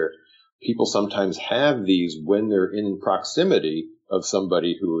something bigger. People sometimes have these when they're in proximity of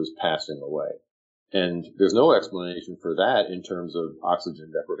somebody who is passing away. And there's no explanation for that in terms of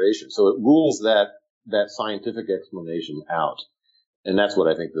oxygen deprivation. So it rules that scientific explanation out. And that's what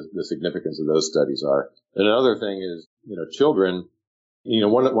I think the significance of those studies are. And another thing is, children,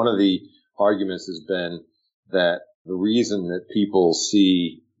 one of the arguments has been that the reason that people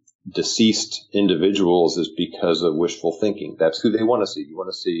see deceased individuals is because of wishful thinking. That's who they want to see. You want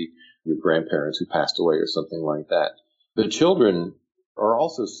to see your grandparents who passed away or something like that. But children are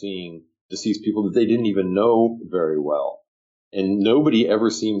also seeing deceased people that they didn't even know very well. And nobody ever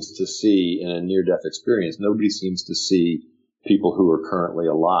seems to see, in a near-death experience, nobody seems to see people who are currently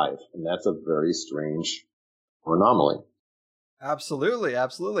alive. And that's a very strange anomaly. Absolutely,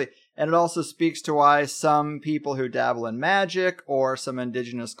 absolutely. And it also speaks to why some people who dabble in magic or some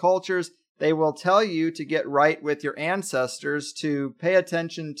indigenous cultures, they will tell you to get right with your ancestors, to pay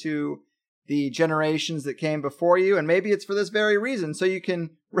attention to the generations that came before you. And maybe it's for this very reason, so you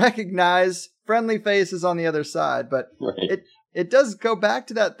can recognize friendly faces on the other side. But Right. it does go back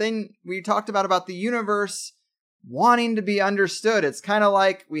to that thing we talked about the universe wanting to be understood. It's kind of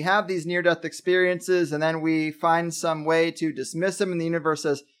like we have these near-death experiences and then we find some way to dismiss them, and the universe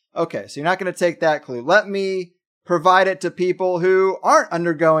says, okay, so you're not going to take that clue. Let me provide it to people who aren't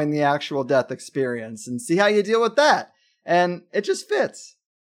undergoing the actual death experience and see how you deal with that. And it just fits.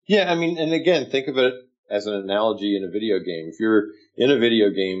 Yeah, I mean, and again, think of it as an analogy in a video game. If you're in a video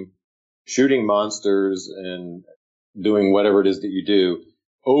game shooting monsters and doing whatever it is that you do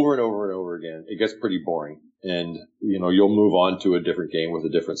over and over and over again, it gets pretty boring. And, you'll move on to a different game with a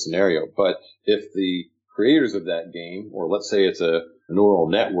different scenario. But if the creators of that game, or let's say it's a neural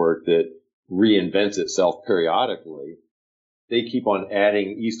network that reinvents itself periodically, they keep on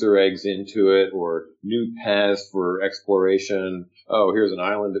adding Easter eggs into it or new paths for exploration. Oh, here's an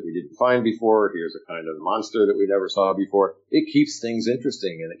island that we didn't find before. Here's a kind of monster that we never saw before. It keeps things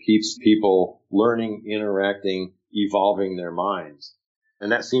interesting, and it keeps people learning, interacting, evolving their minds.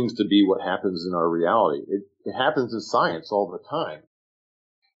 And that seems to be what happens in our reality. It happens in science all the time.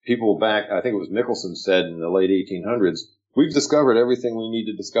 People back, I think it was Michelson said in the late 1800s, we've discovered everything we need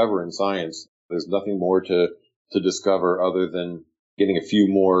to discover in science. There's nothing more to discover other than getting a few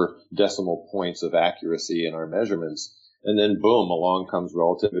more decimal points of accuracy in our measurements. And then boom, along comes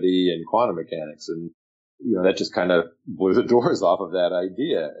relativity and quantum mechanics. And, that just kind of blew the doors off of that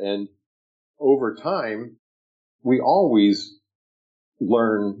idea. And over time, we always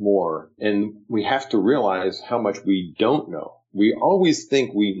learn more, and we have to realize how much we don't know. We always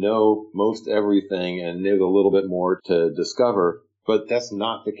think we know most everything and there's a little bit more to discover, but that's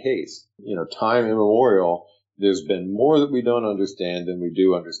not the case. Time immemorial, there's been more that we don't understand than we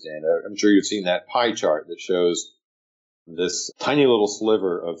do understand. I'm sure you've seen that pie chart that shows this tiny little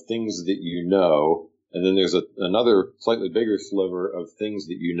sliver of things that you know, and then there's another slightly bigger sliver of things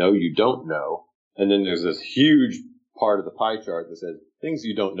that you don't know, and then there's this huge part of the pie chart that says things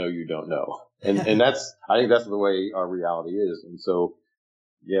you don't know, and I think that's the way our reality is. And so,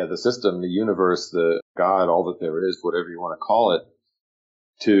 yeah, the system, the universe, the God, all that there is, whatever you want to call it,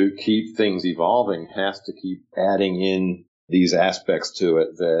 to keep things evolving has to keep adding in these aspects to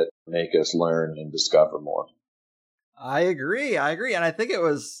it that make us learn and discover more. I agree. And I think it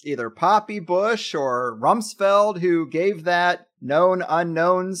was either Poppy Bush or Rumsfeld who gave that known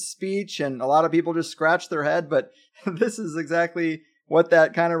unknowns speech, and a lot of people just scratched their head, but this is exactly what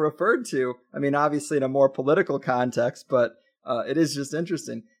that kind of referred to. I mean, obviously in a more political context, but it is just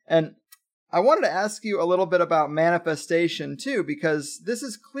interesting. And I wanted to ask you a little bit about manifestation too, because this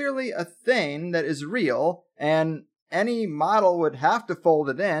is clearly a thing that is real, and any model would have to fold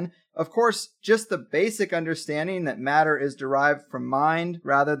it in. Of course, just the basic understanding that matter is derived from mind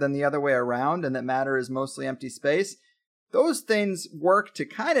rather than the other way around, and that matter is mostly empty space, those things work to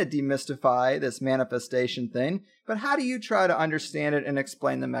kind of demystify this manifestation thing. But how do you try to understand it and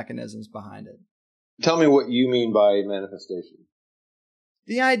explain the mechanisms behind it? Tell me what you mean by manifestation.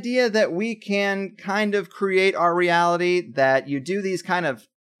 The idea that we can kind of create our reality, that you do these kind of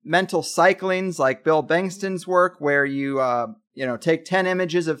mental cyclings like Bill Bengston's work, where you take 10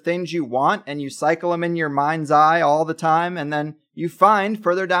 images of things you want and you cycle them in your mind's eye all the time, and then you find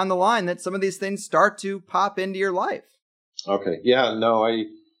further down the line that some of these things start to pop into your life. Okay. Yeah, no, I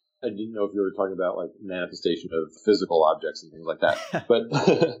didn't know if you were talking about like manifestation of physical objects and things like that. But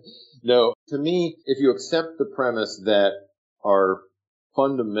no, to me, if you accept the premise that our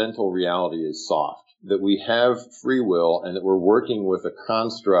fundamental reality is soft, that we have free will and that we're working with a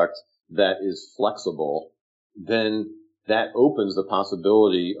construct that is flexible, then that opens the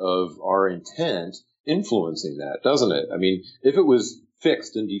possibility of our intent influencing that, doesn't it? I mean, if it was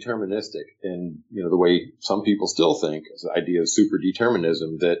fixed and deterministic, and the way some people still think, is the idea of super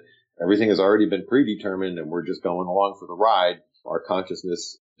determinism, that everything has already been predetermined and we're just going along for the ride, our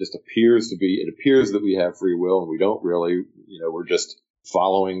consciousness just appears that we have free will, and we don't really, we're just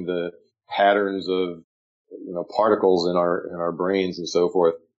following the patterns of particles in our brains and so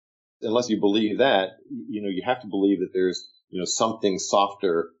forth. Unless you believe that, you have to believe that there's something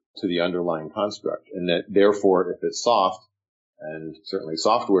softer to the underlying construct, and that therefore, if it's soft, and certainly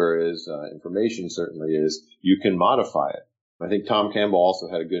software is, information certainly is, you can modify it. I think Tom Campbell also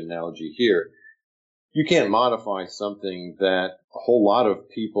had a good analogy here. You can't modify something that a whole lot of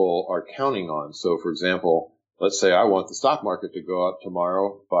people are counting on. So, for example, let's say I want the stock market to go up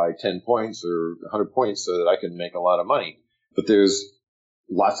tomorrow by 10 points or 100 points so that I can make a lot of money. But there's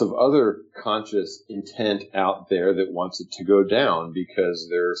lots of other conscious intent out there that wants it to go down because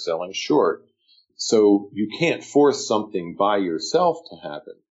they're selling short. So you can't force something by yourself to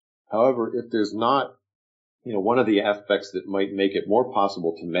happen. However, if there's not, one of the aspects that might make it more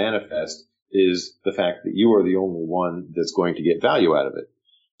possible to manifest is the fact that you are the only one that's going to get value out of it.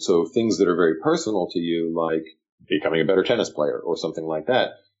 So things that are very personal to you, like becoming a better tennis player or something like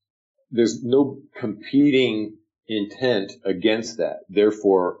that, there's no competing intent against that.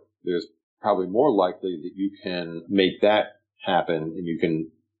 Therefore, there's probably more likely that you can make that happen and you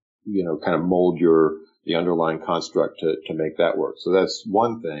can, kind of mold the underlying construct to make that work. So that's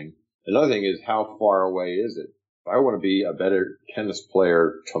one thing. Another thing is, how far away is it? If I want to be a better tennis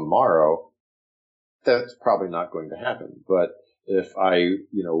player tomorrow, that's probably not going to happen. But if I,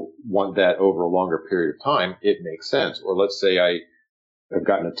 want that over a longer period of time, it makes sense. Or let's say I've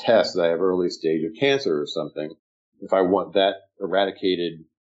gotten a test that I have early stage of cancer or something. If I want that eradicated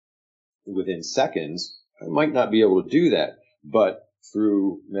within seconds, I might not be able to do that. But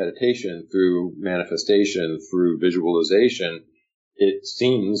through meditation, through manifestation, through visualization, it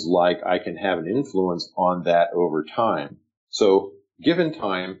seems like I can have an influence on that over time. So given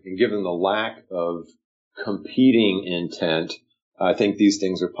time and given the lack of competing intent, I think these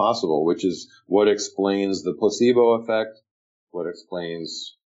things are possible, which is what explains the placebo effect, what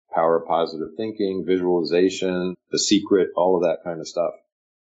explains power of positive thinking, visualization, The Secret, all of that kind of stuff.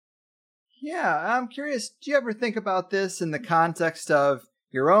 Yeah, I'm curious, do you ever think about this in the context of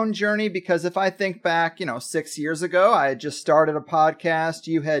your own journey? Because if I think back, 6 years ago, I had just started a podcast,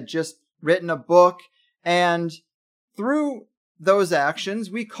 you had just written a book, and through those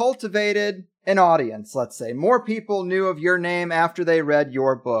actions, we cultivated an audience, let's say. More people knew of your name after they read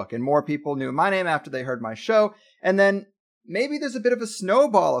your book, and more people knew my name after they heard my show. And then maybe there's a bit of a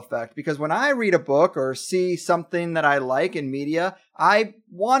snowball effect, because when I read a book or see something that I like in media, I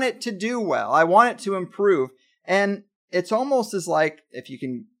want it to do well. I want it to improve. And it's almost as like if you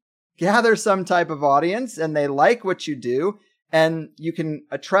can gather some type of audience and they like what you do, and you can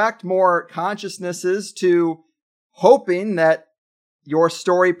attract more consciousnesses to hoping that your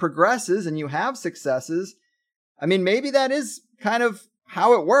story progresses and you have successes. I mean, maybe that is kind of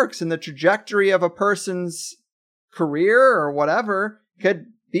how it works, and the trajectory of a person's career or whatever could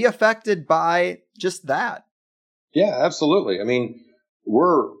be affected by just that. Yeah, absolutely. I mean,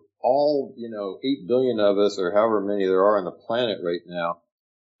 we're all, 8 billion of us or however many there are on the planet right now.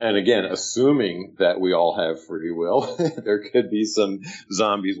 And again, assuming that we all have free will, there could be some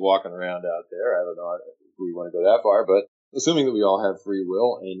zombies walking around out there. I don't know if we want to go that far, but assuming that we all have free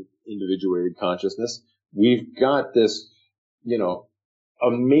will and individuated consciousness, we've got this,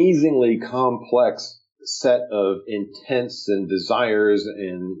 amazingly complex set of intents and desires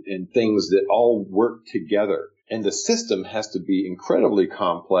and things that all work together. And the system has to be incredibly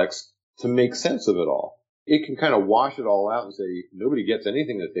complex to make sense of it all. It can kind of wash it all out and say nobody gets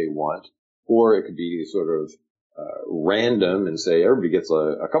anything that they want, or it could be sort of random and say everybody gets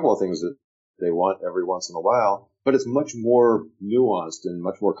a couple of things that they want every once in a while, but it's much more nuanced and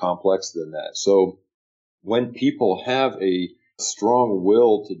much more complex than that. So when people have a strong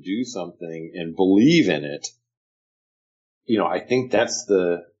will to do something and believe in it, I think that's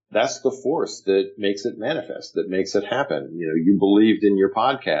the force that makes it manifest, that makes it happen. You believed in your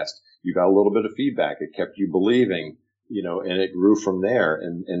podcast. You got a little bit of feedback. It kept you believing, and it grew from there.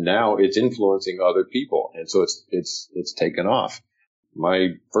 And now it's influencing other people. And so it's taken off. My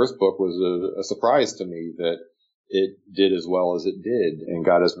first book was a surprise to me that it did as well as it did and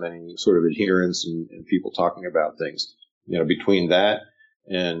got as many sort of adherents and people talking about things. Between that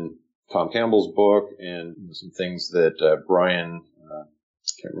and Tom Campbell's book and some things that Brian,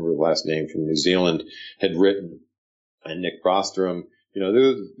 can't remember the last name, from New Zealand had written, and Nick Bostrom, there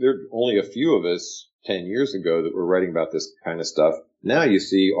are only a few of us 10 years ago that were writing about this kind of stuff. Now you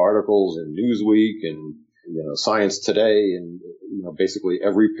see articles in Newsweek and, Science Today and, basically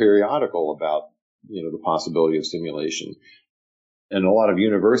every periodical about, the possibility of simulation. And a lot of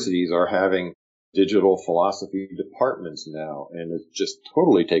universities are having digital philosophy departments now, and it's just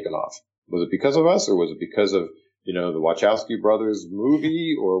totally taken off. Was it because of us, or was it because of, the Wachowski brothers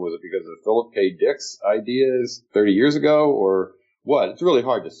movie, or was it because of Philip K. Dick's ideas 30 years ago, or what? It's really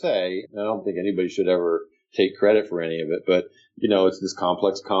hard to say. I don't think anybody should ever take credit for any of it, but, it's this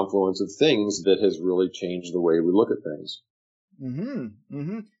complex confluence of things that has really changed the way we look at things. Mm-hmm.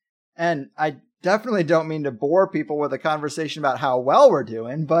 Mm-hmm. And I definitely don't mean to bore people with a conversation about how well we're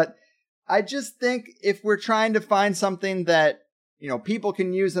doing, but I just think if we're trying to find something that, people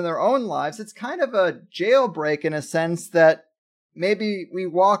can use in their own lives, it's kind of a jailbreak in a sense that maybe we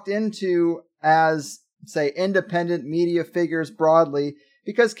walked into as say, independent media figures broadly,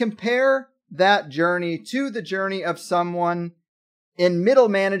 because compare that journey to the journey of someone in middle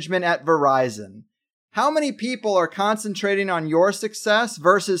management at Verizon. How many people are concentrating on your success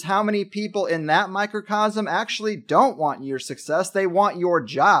versus how many people in that microcosm actually don't want your success? They want your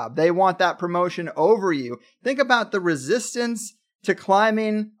job. They want that promotion over you. Think about the resistance to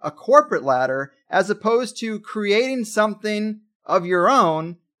climbing a corporate ladder as opposed to creating something of your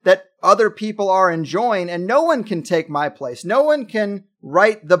own that other people are enjoying, and no one can take my place. No one can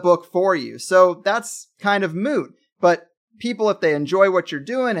write the book for you. So that's kind of moot. But people, if they enjoy what you're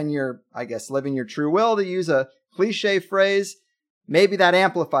doing and you're, I guess, living your true will, to use a cliche phrase, maybe that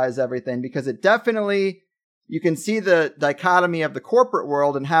amplifies everything, because it definitely, you can see the dichotomy of the corporate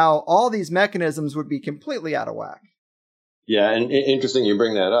world and how all these mechanisms would be completely out of whack. Yeah, and interesting you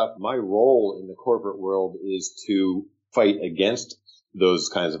bring that up. My role in the corporate world is to fight against those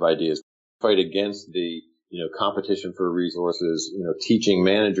kinds of ideas, fight against the, competition for resources, teaching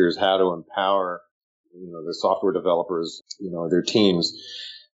managers how to empower the software developers, their teams.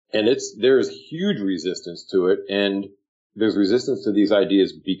 And there's huge resistance to it. And there's resistance to these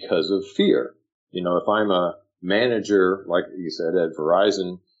ideas because of fear. If I'm a manager, like you said, at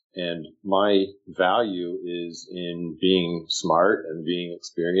Verizon, and my value is in being smart and being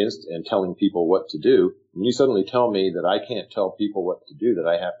experienced and telling people what to do, and you suddenly tell me that I can't tell people what to do, that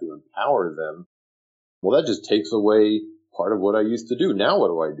I have to empower them, well, that just takes away part of what I used to do. Now what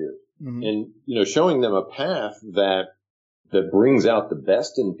do I do? Mm-hmm. And, showing them a path that brings out the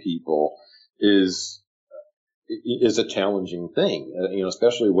best in people is a challenging thing,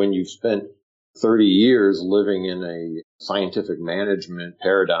 especially when you've spent 30 years living in a scientific management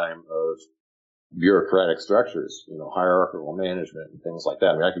paradigm of bureaucratic structures, hierarchical management and things like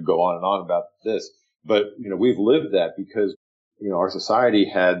that. I mean, I could go on and on about this, but, we've lived that because, our society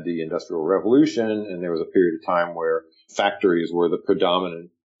had the Industrial Revolution, and there was a period of time where factories were the predominant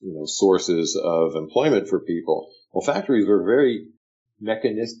sources of employment for people. Well, factories were very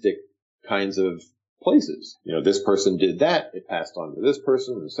mechanistic kinds of places. This person did that. It passed on to this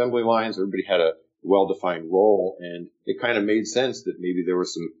person, assembly lines. Everybody had a well-defined role. And it kind of made sense that maybe there were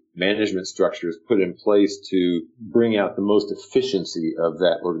some management structures put in place to bring out the most efficiency of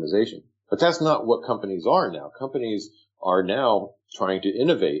that organization. But that's not what companies are now. Companies are now trying to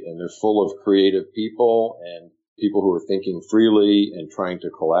innovate, and they're full of creative people and people who are thinking freely and trying to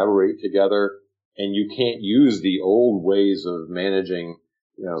collaborate together. And you can't use the old ways of managing,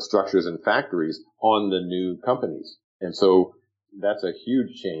 structures and factories on the new companies. And so that's a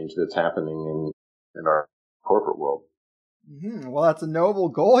huge change that's happening in our corporate world. Mm-hmm. Well, that's a noble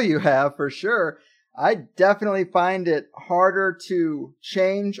goal you have for sure. I definitely find it harder to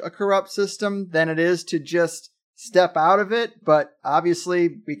change a corrupt system than it is to just step out of it. But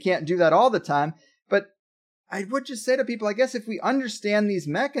obviously we can't do that all the time. But I would just say to people, I guess if we understand these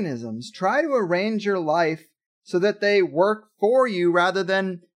mechanisms, try to arrange your life so that they work for you rather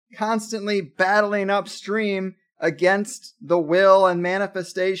than constantly battling upstream against the will and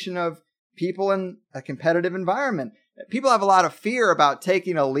manifestation of people in a competitive environment. People have a lot of fear about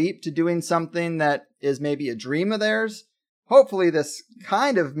taking a leap to doing something that is maybe a dream of theirs. Hopefully this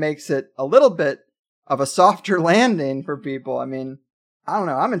kind of makes it a little bit of a softer landing for people. I mean, I don't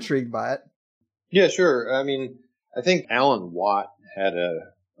know. I'm intrigued by it. Yeah, sure. I mean, I think Alan Watt had a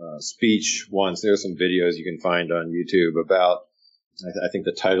speech once. There's some videos you can find on YouTube about, I think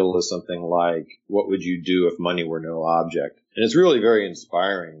the title is something like, "What would you do if money were no object?" And it's really very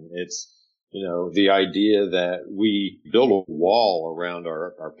inspiring. It's, the idea that we build a wall around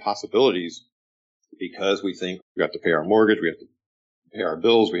our possibilities because we think we have to pay our mortgage, we have to pay our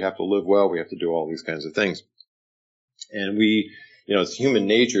bills, we have to live well, we have to do all these kinds of things. And it's human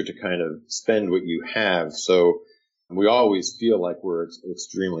nature to kind of spend what you have. So we always feel like we're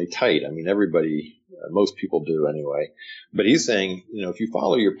extremely tight. I mean, most people do anyway. But he's saying, if you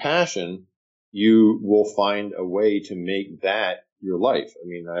follow your passion, you will find a way to make that your life. I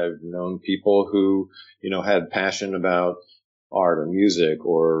mean, I've known people who, had passion about art or music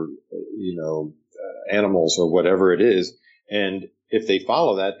or, animals or whatever it is. And if they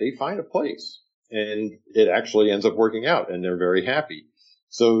follow that, they find a place. And it actually ends up working out, and they're very happy.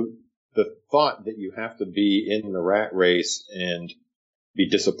 So the thought that you have to be in the rat race and be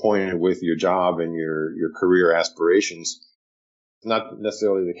disappointed with your job and your career aspirations is not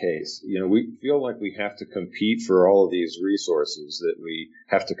necessarily the case. We feel like we have to compete for all of these resources, that we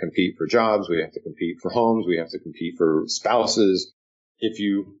have to compete for jobs, we have to compete for homes, we have to compete for spouses. If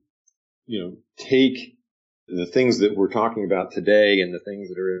you take the things that we're talking about today and the things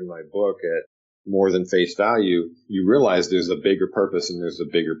that are in my book at more than face value, you realize there's a bigger purpose and there's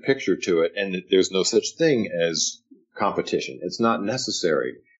a bigger picture to it, and that there's no such thing as competition. It's not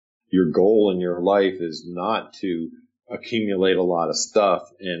necessary. Your goal in your life is not to accumulate a lot of stuff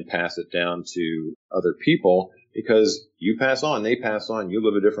and pass it down to other people, because you pass on, they pass on, you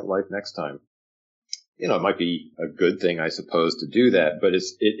live a different life next time. You know, it might be a good thing, I suppose, to do that, but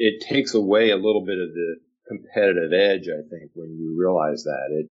it takes away a little bit of the competitive edge, I think, when you realize that.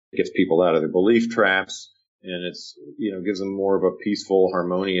 It gets people out of their belief traps, and it's, you know, gives them more of a peaceful,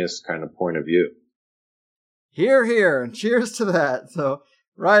 harmonious kind of point of view. Hear, hear, and cheers to that. So,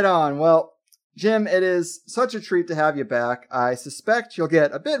 right on. Well, Jim, it is such a treat to have you back. I suspect you'll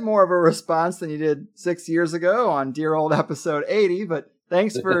get a bit more of a response than you did 6 years ago on dear old episode 80, but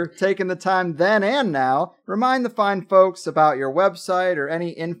thanks for taking the time then and now. Remind the fine folks about your website or any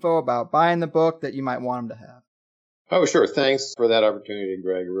info about buying the book that you might want them to have. Oh, sure. Thanks for that opportunity,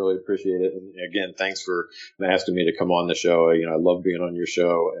 Greg. I really appreciate it. And again, thanks for asking me to come on the show. You know, I love being on your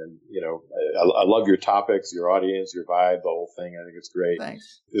show, and, you know, I love your topics, your audience, your vibe, the whole thing. I think it's great.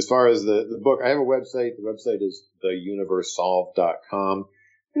 Thanks. As far as the book, I have a website. The website is theuniversesolved.com.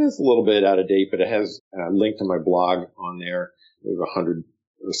 It's a little bit out of date, but it has a link to my blog on there. We have 100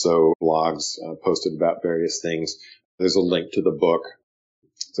 or so blogs posted about various things. There's a link to the book.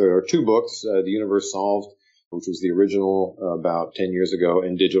 So there are two books, The Universe Solved, which was the original about 10 years ago,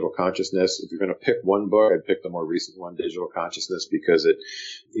 and Digital Consciousness. If you're going to pick one book, I'd pick the more recent one, Digital Consciousness, because it,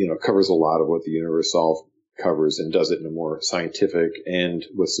 you know, covers a lot of what The Universe Solved covers and does it in a more scientific and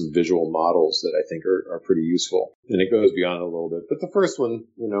with some visual models that I think are pretty useful. And it goes beyond a little bit. But the first one,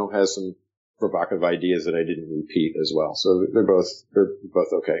 you know, has some provocative ideas that I didn't repeat as well. So they're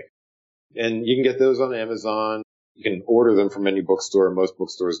both okay. And you can get those on Amazon. You can order them from any bookstore. Most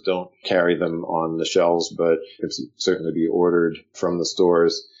bookstores don't carry them on the shelves, but it can certainly be ordered from the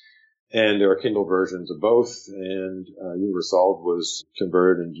stores. And there are Kindle versions of both. And Universe Solved was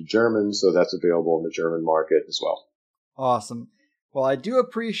converted into German, so that's available in the German market as well. Awesome. Well, I do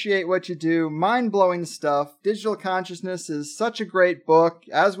appreciate what you do. Mind-blowing stuff. Digital Consciousness is such a great book.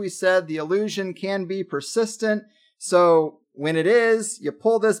 As we said, the illusion can be persistent. So when it is, you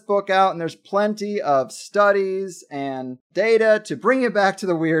pull this book out and there's plenty of studies and data to bring you back to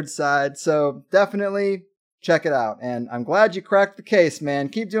the weird side. So definitely check it out. And I'm glad you cracked the case, man.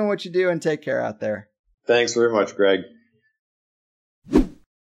 Keep doing what you do and take care out there. Thanks very much, Greg.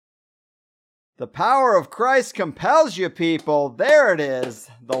 The power of Christ compels you, people. There it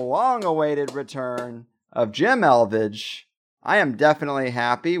is. The long-awaited return of Jim Elvidge. I am definitely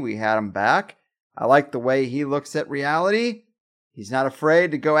happy we had him back. I like the way he looks at reality. He's not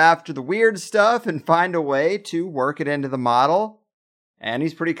afraid to go after the weird stuff and find a way to work it into the model. And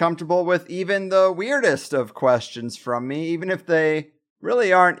he's pretty comfortable with even the weirdest of questions from me, even if they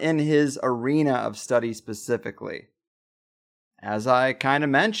really aren't in his arena of study specifically. As I kind of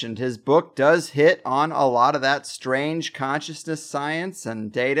mentioned, his book does hit on a lot of that strange consciousness science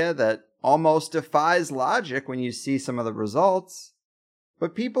and data that almost defies logic when you see some of the results.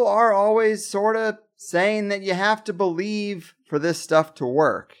 But people are always sort of saying that you have to believe for this stuff to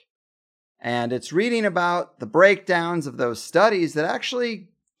work. And it's reading about the breakdowns of those studies that actually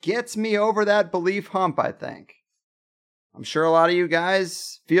gets me over that belief hump, I think. I'm sure a lot of you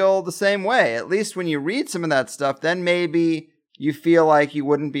guys feel the same way. At least when you read some of that stuff, then maybe you feel like you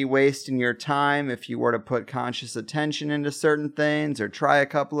wouldn't be wasting your time if you were to put conscious attention into certain things or try a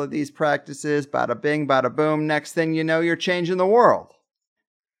couple of these practices. Bada bing, bada boom. Next thing you know, you're changing the world.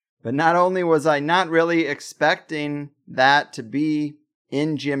 But not only was I not really expecting that to be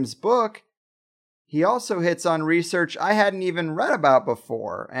in Jim's book, he also hits on research I hadn't even read about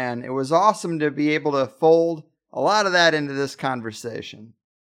before, and it was awesome to be able to fold a lot of that into this conversation.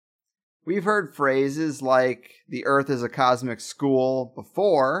 We've heard phrases like the Earth is a cosmic school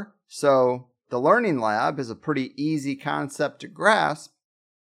before, so the learning lab is a pretty easy concept to grasp.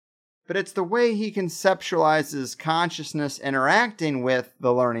 But it's the way he conceptualizes consciousness interacting with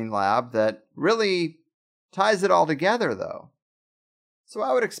the learning lab that really ties it all together, though. So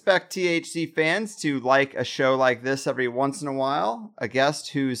I would expect THC fans to like a show like this every once in a while, a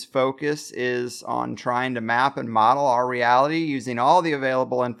guest whose focus is on trying to map and model our reality using all the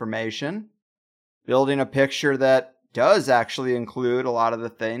available information, building a picture that does actually include a lot of the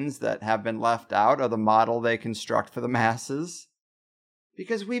things that have been left out of the model they construct for the masses.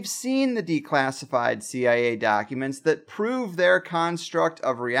 Because we've seen the declassified CIA documents that prove their construct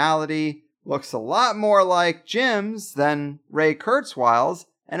of reality looks a lot more like Jim's than Ray Kurzweil's,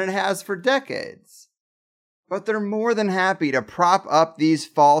 and it has for decades. But they're more than happy to prop up these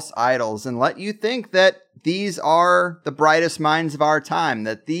false idols and let you think that these are the brightest minds of our time,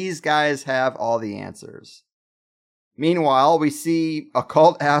 that these guys have all the answers. Meanwhile, we see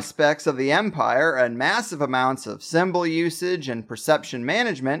occult aspects of the empire and massive amounts of symbol usage and perception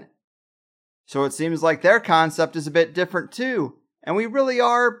management, so it seems like their concept is a bit different too, and we really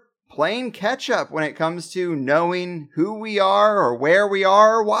are playing catch-up when it comes to knowing who we are or where we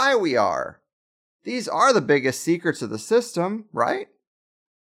are or why we are. These are the biggest secrets of the system, right?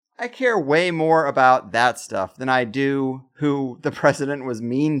 I care way more about that stuff than I do who the president was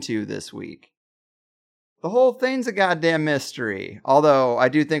mean to this week. The whole thing's a goddamn mystery, although I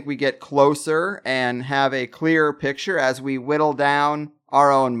do think we get closer and have a clearer picture as we whittle down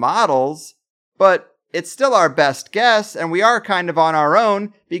our own models, but it's still our best guess, and we are kind of on our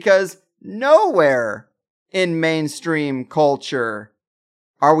own because nowhere in mainstream culture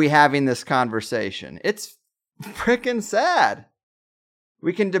are we having this conversation. It's frickin' sad.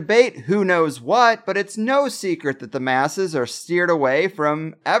 We can debate who knows what, but it's no secret that the masses are steered away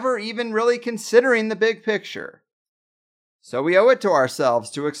from ever even really considering the big picture. So we owe it to ourselves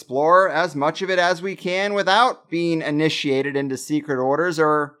to explore as much of it as we can without being initiated into secret orders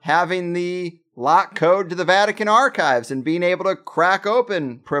or having the lock code to the Vatican archives and being able to crack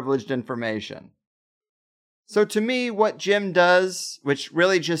open privileged information. So to me, what Jim does, which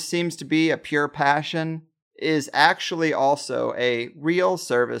really just seems to be a pure passion, is actually also a real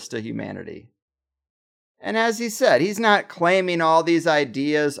service to humanity. And as he said, he's not claiming all these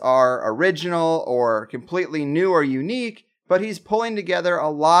ideas are original or completely new or unique, but he's pulling together a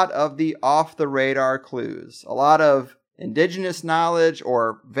lot of the off-the-radar clues, a lot of indigenous knowledge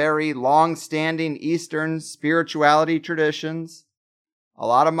or very long-standing Eastern spirituality traditions, a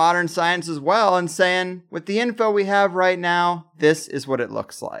lot of modern science as well, and saying, with the info we have right now, this is what it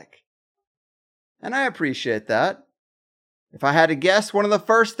looks like. And I appreciate that. If I had to guess, one of the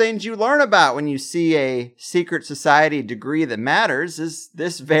first things you learn about when you see a secret society degree that matters is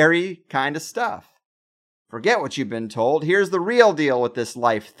this very kind of stuff. Forget what you've been told. Here's the real deal with this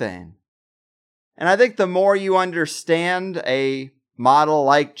life thing. And I think the more you understand a model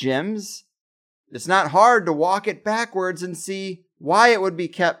like Jim's, it's not hard to walk it backwards and see why it would be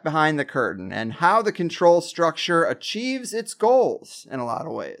kept behind the curtain and how the control structure achieves its goals in a lot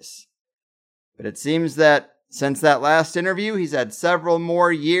of ways. But it seems that since that last interview, he's had several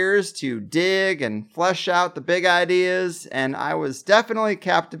more years to dig and flesh out the big ideas, and I was definitely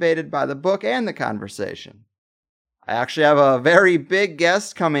captivated by the book and the conversation. I actually have a very big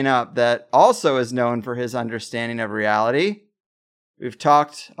guest coming up that also is known for his understanding of reality. We've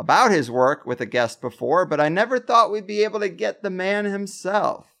talked about his work with a guest before, but I never thought we'd be able to get the man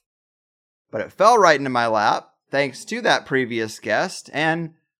himself. But it fell right into my lap, thanks to that previous guest,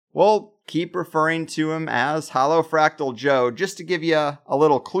 and we'll keep referring to him as Holofractal Joe, just to give you a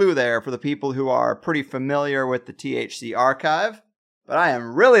little clue there for the people who are pretty familiar with the THC archive. But I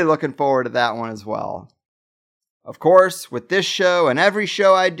am really looking forward to that one as well. Of course, with this show and every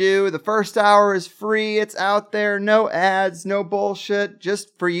show I do, the first hour is free. It's out there, no ads, no bullshit,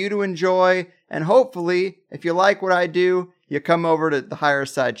 just for you to enjoy. And hopefully, if you like what I do, you come over to the Higher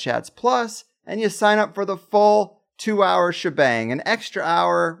Side Chats Plus and you sign up for the full 2-hour shebang, an extra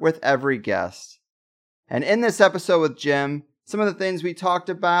hour with every guest. And in this episode with Jim, some of the things we talked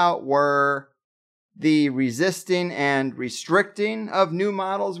about were the resisting and restricting of new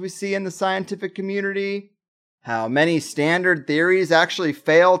models we see in the scientific community, how many standard theories actually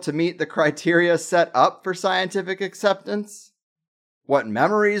fail to meet the criteria set up for scientific acceptance, what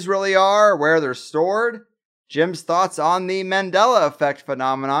memories really are, where they're stored, Jim's thoughts on the Mandela effect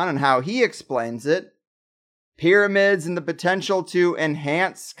phenomenon and how he explains it, pyramids and the potential to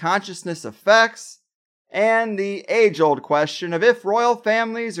enhance consciousness effects, and the age-old question of if royal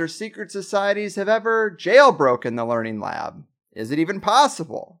families or secret societies have ever jailbroken the learning lab. Is it even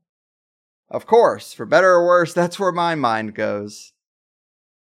possible? Of course, for better or worse, that's where my mind goes.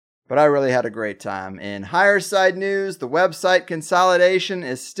 But I really had a great time. In Higher Side news, the website consolidation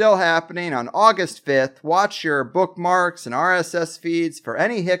is still happening on August 5th. Watch your bookmarks and RSS feeds for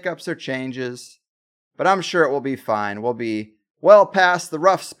any hiccups or changes. But I'm sure it will be fine. We'll be well past the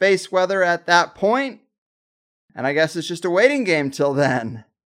rough space weather at that point. And I guess it's just a waiting game till then.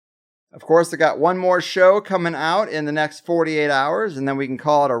 Of course, I got one more show coming out in the next 48 hours, and then we can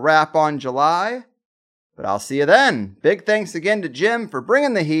call it a wrap on July. But I'll see you then. Big thanks again to Jim for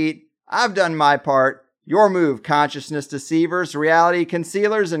bringing the heat. I've done my part. Your move, consciousness deceivers, reality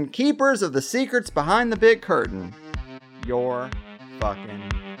concealers, and keepers of the secrets behind the big curtain. Your fucking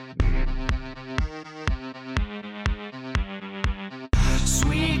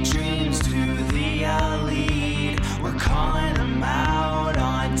Sweet dreams to the elite. We're calling them out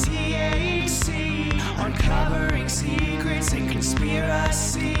on THC.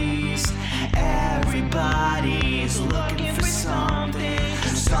 fantasies. Everybody's looking for something.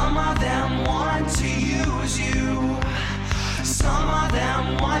 Some of them want to use you. Some of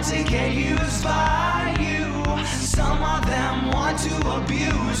them want to get used by you. Some of them want to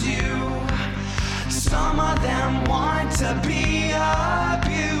abuse you. Some of them want to be a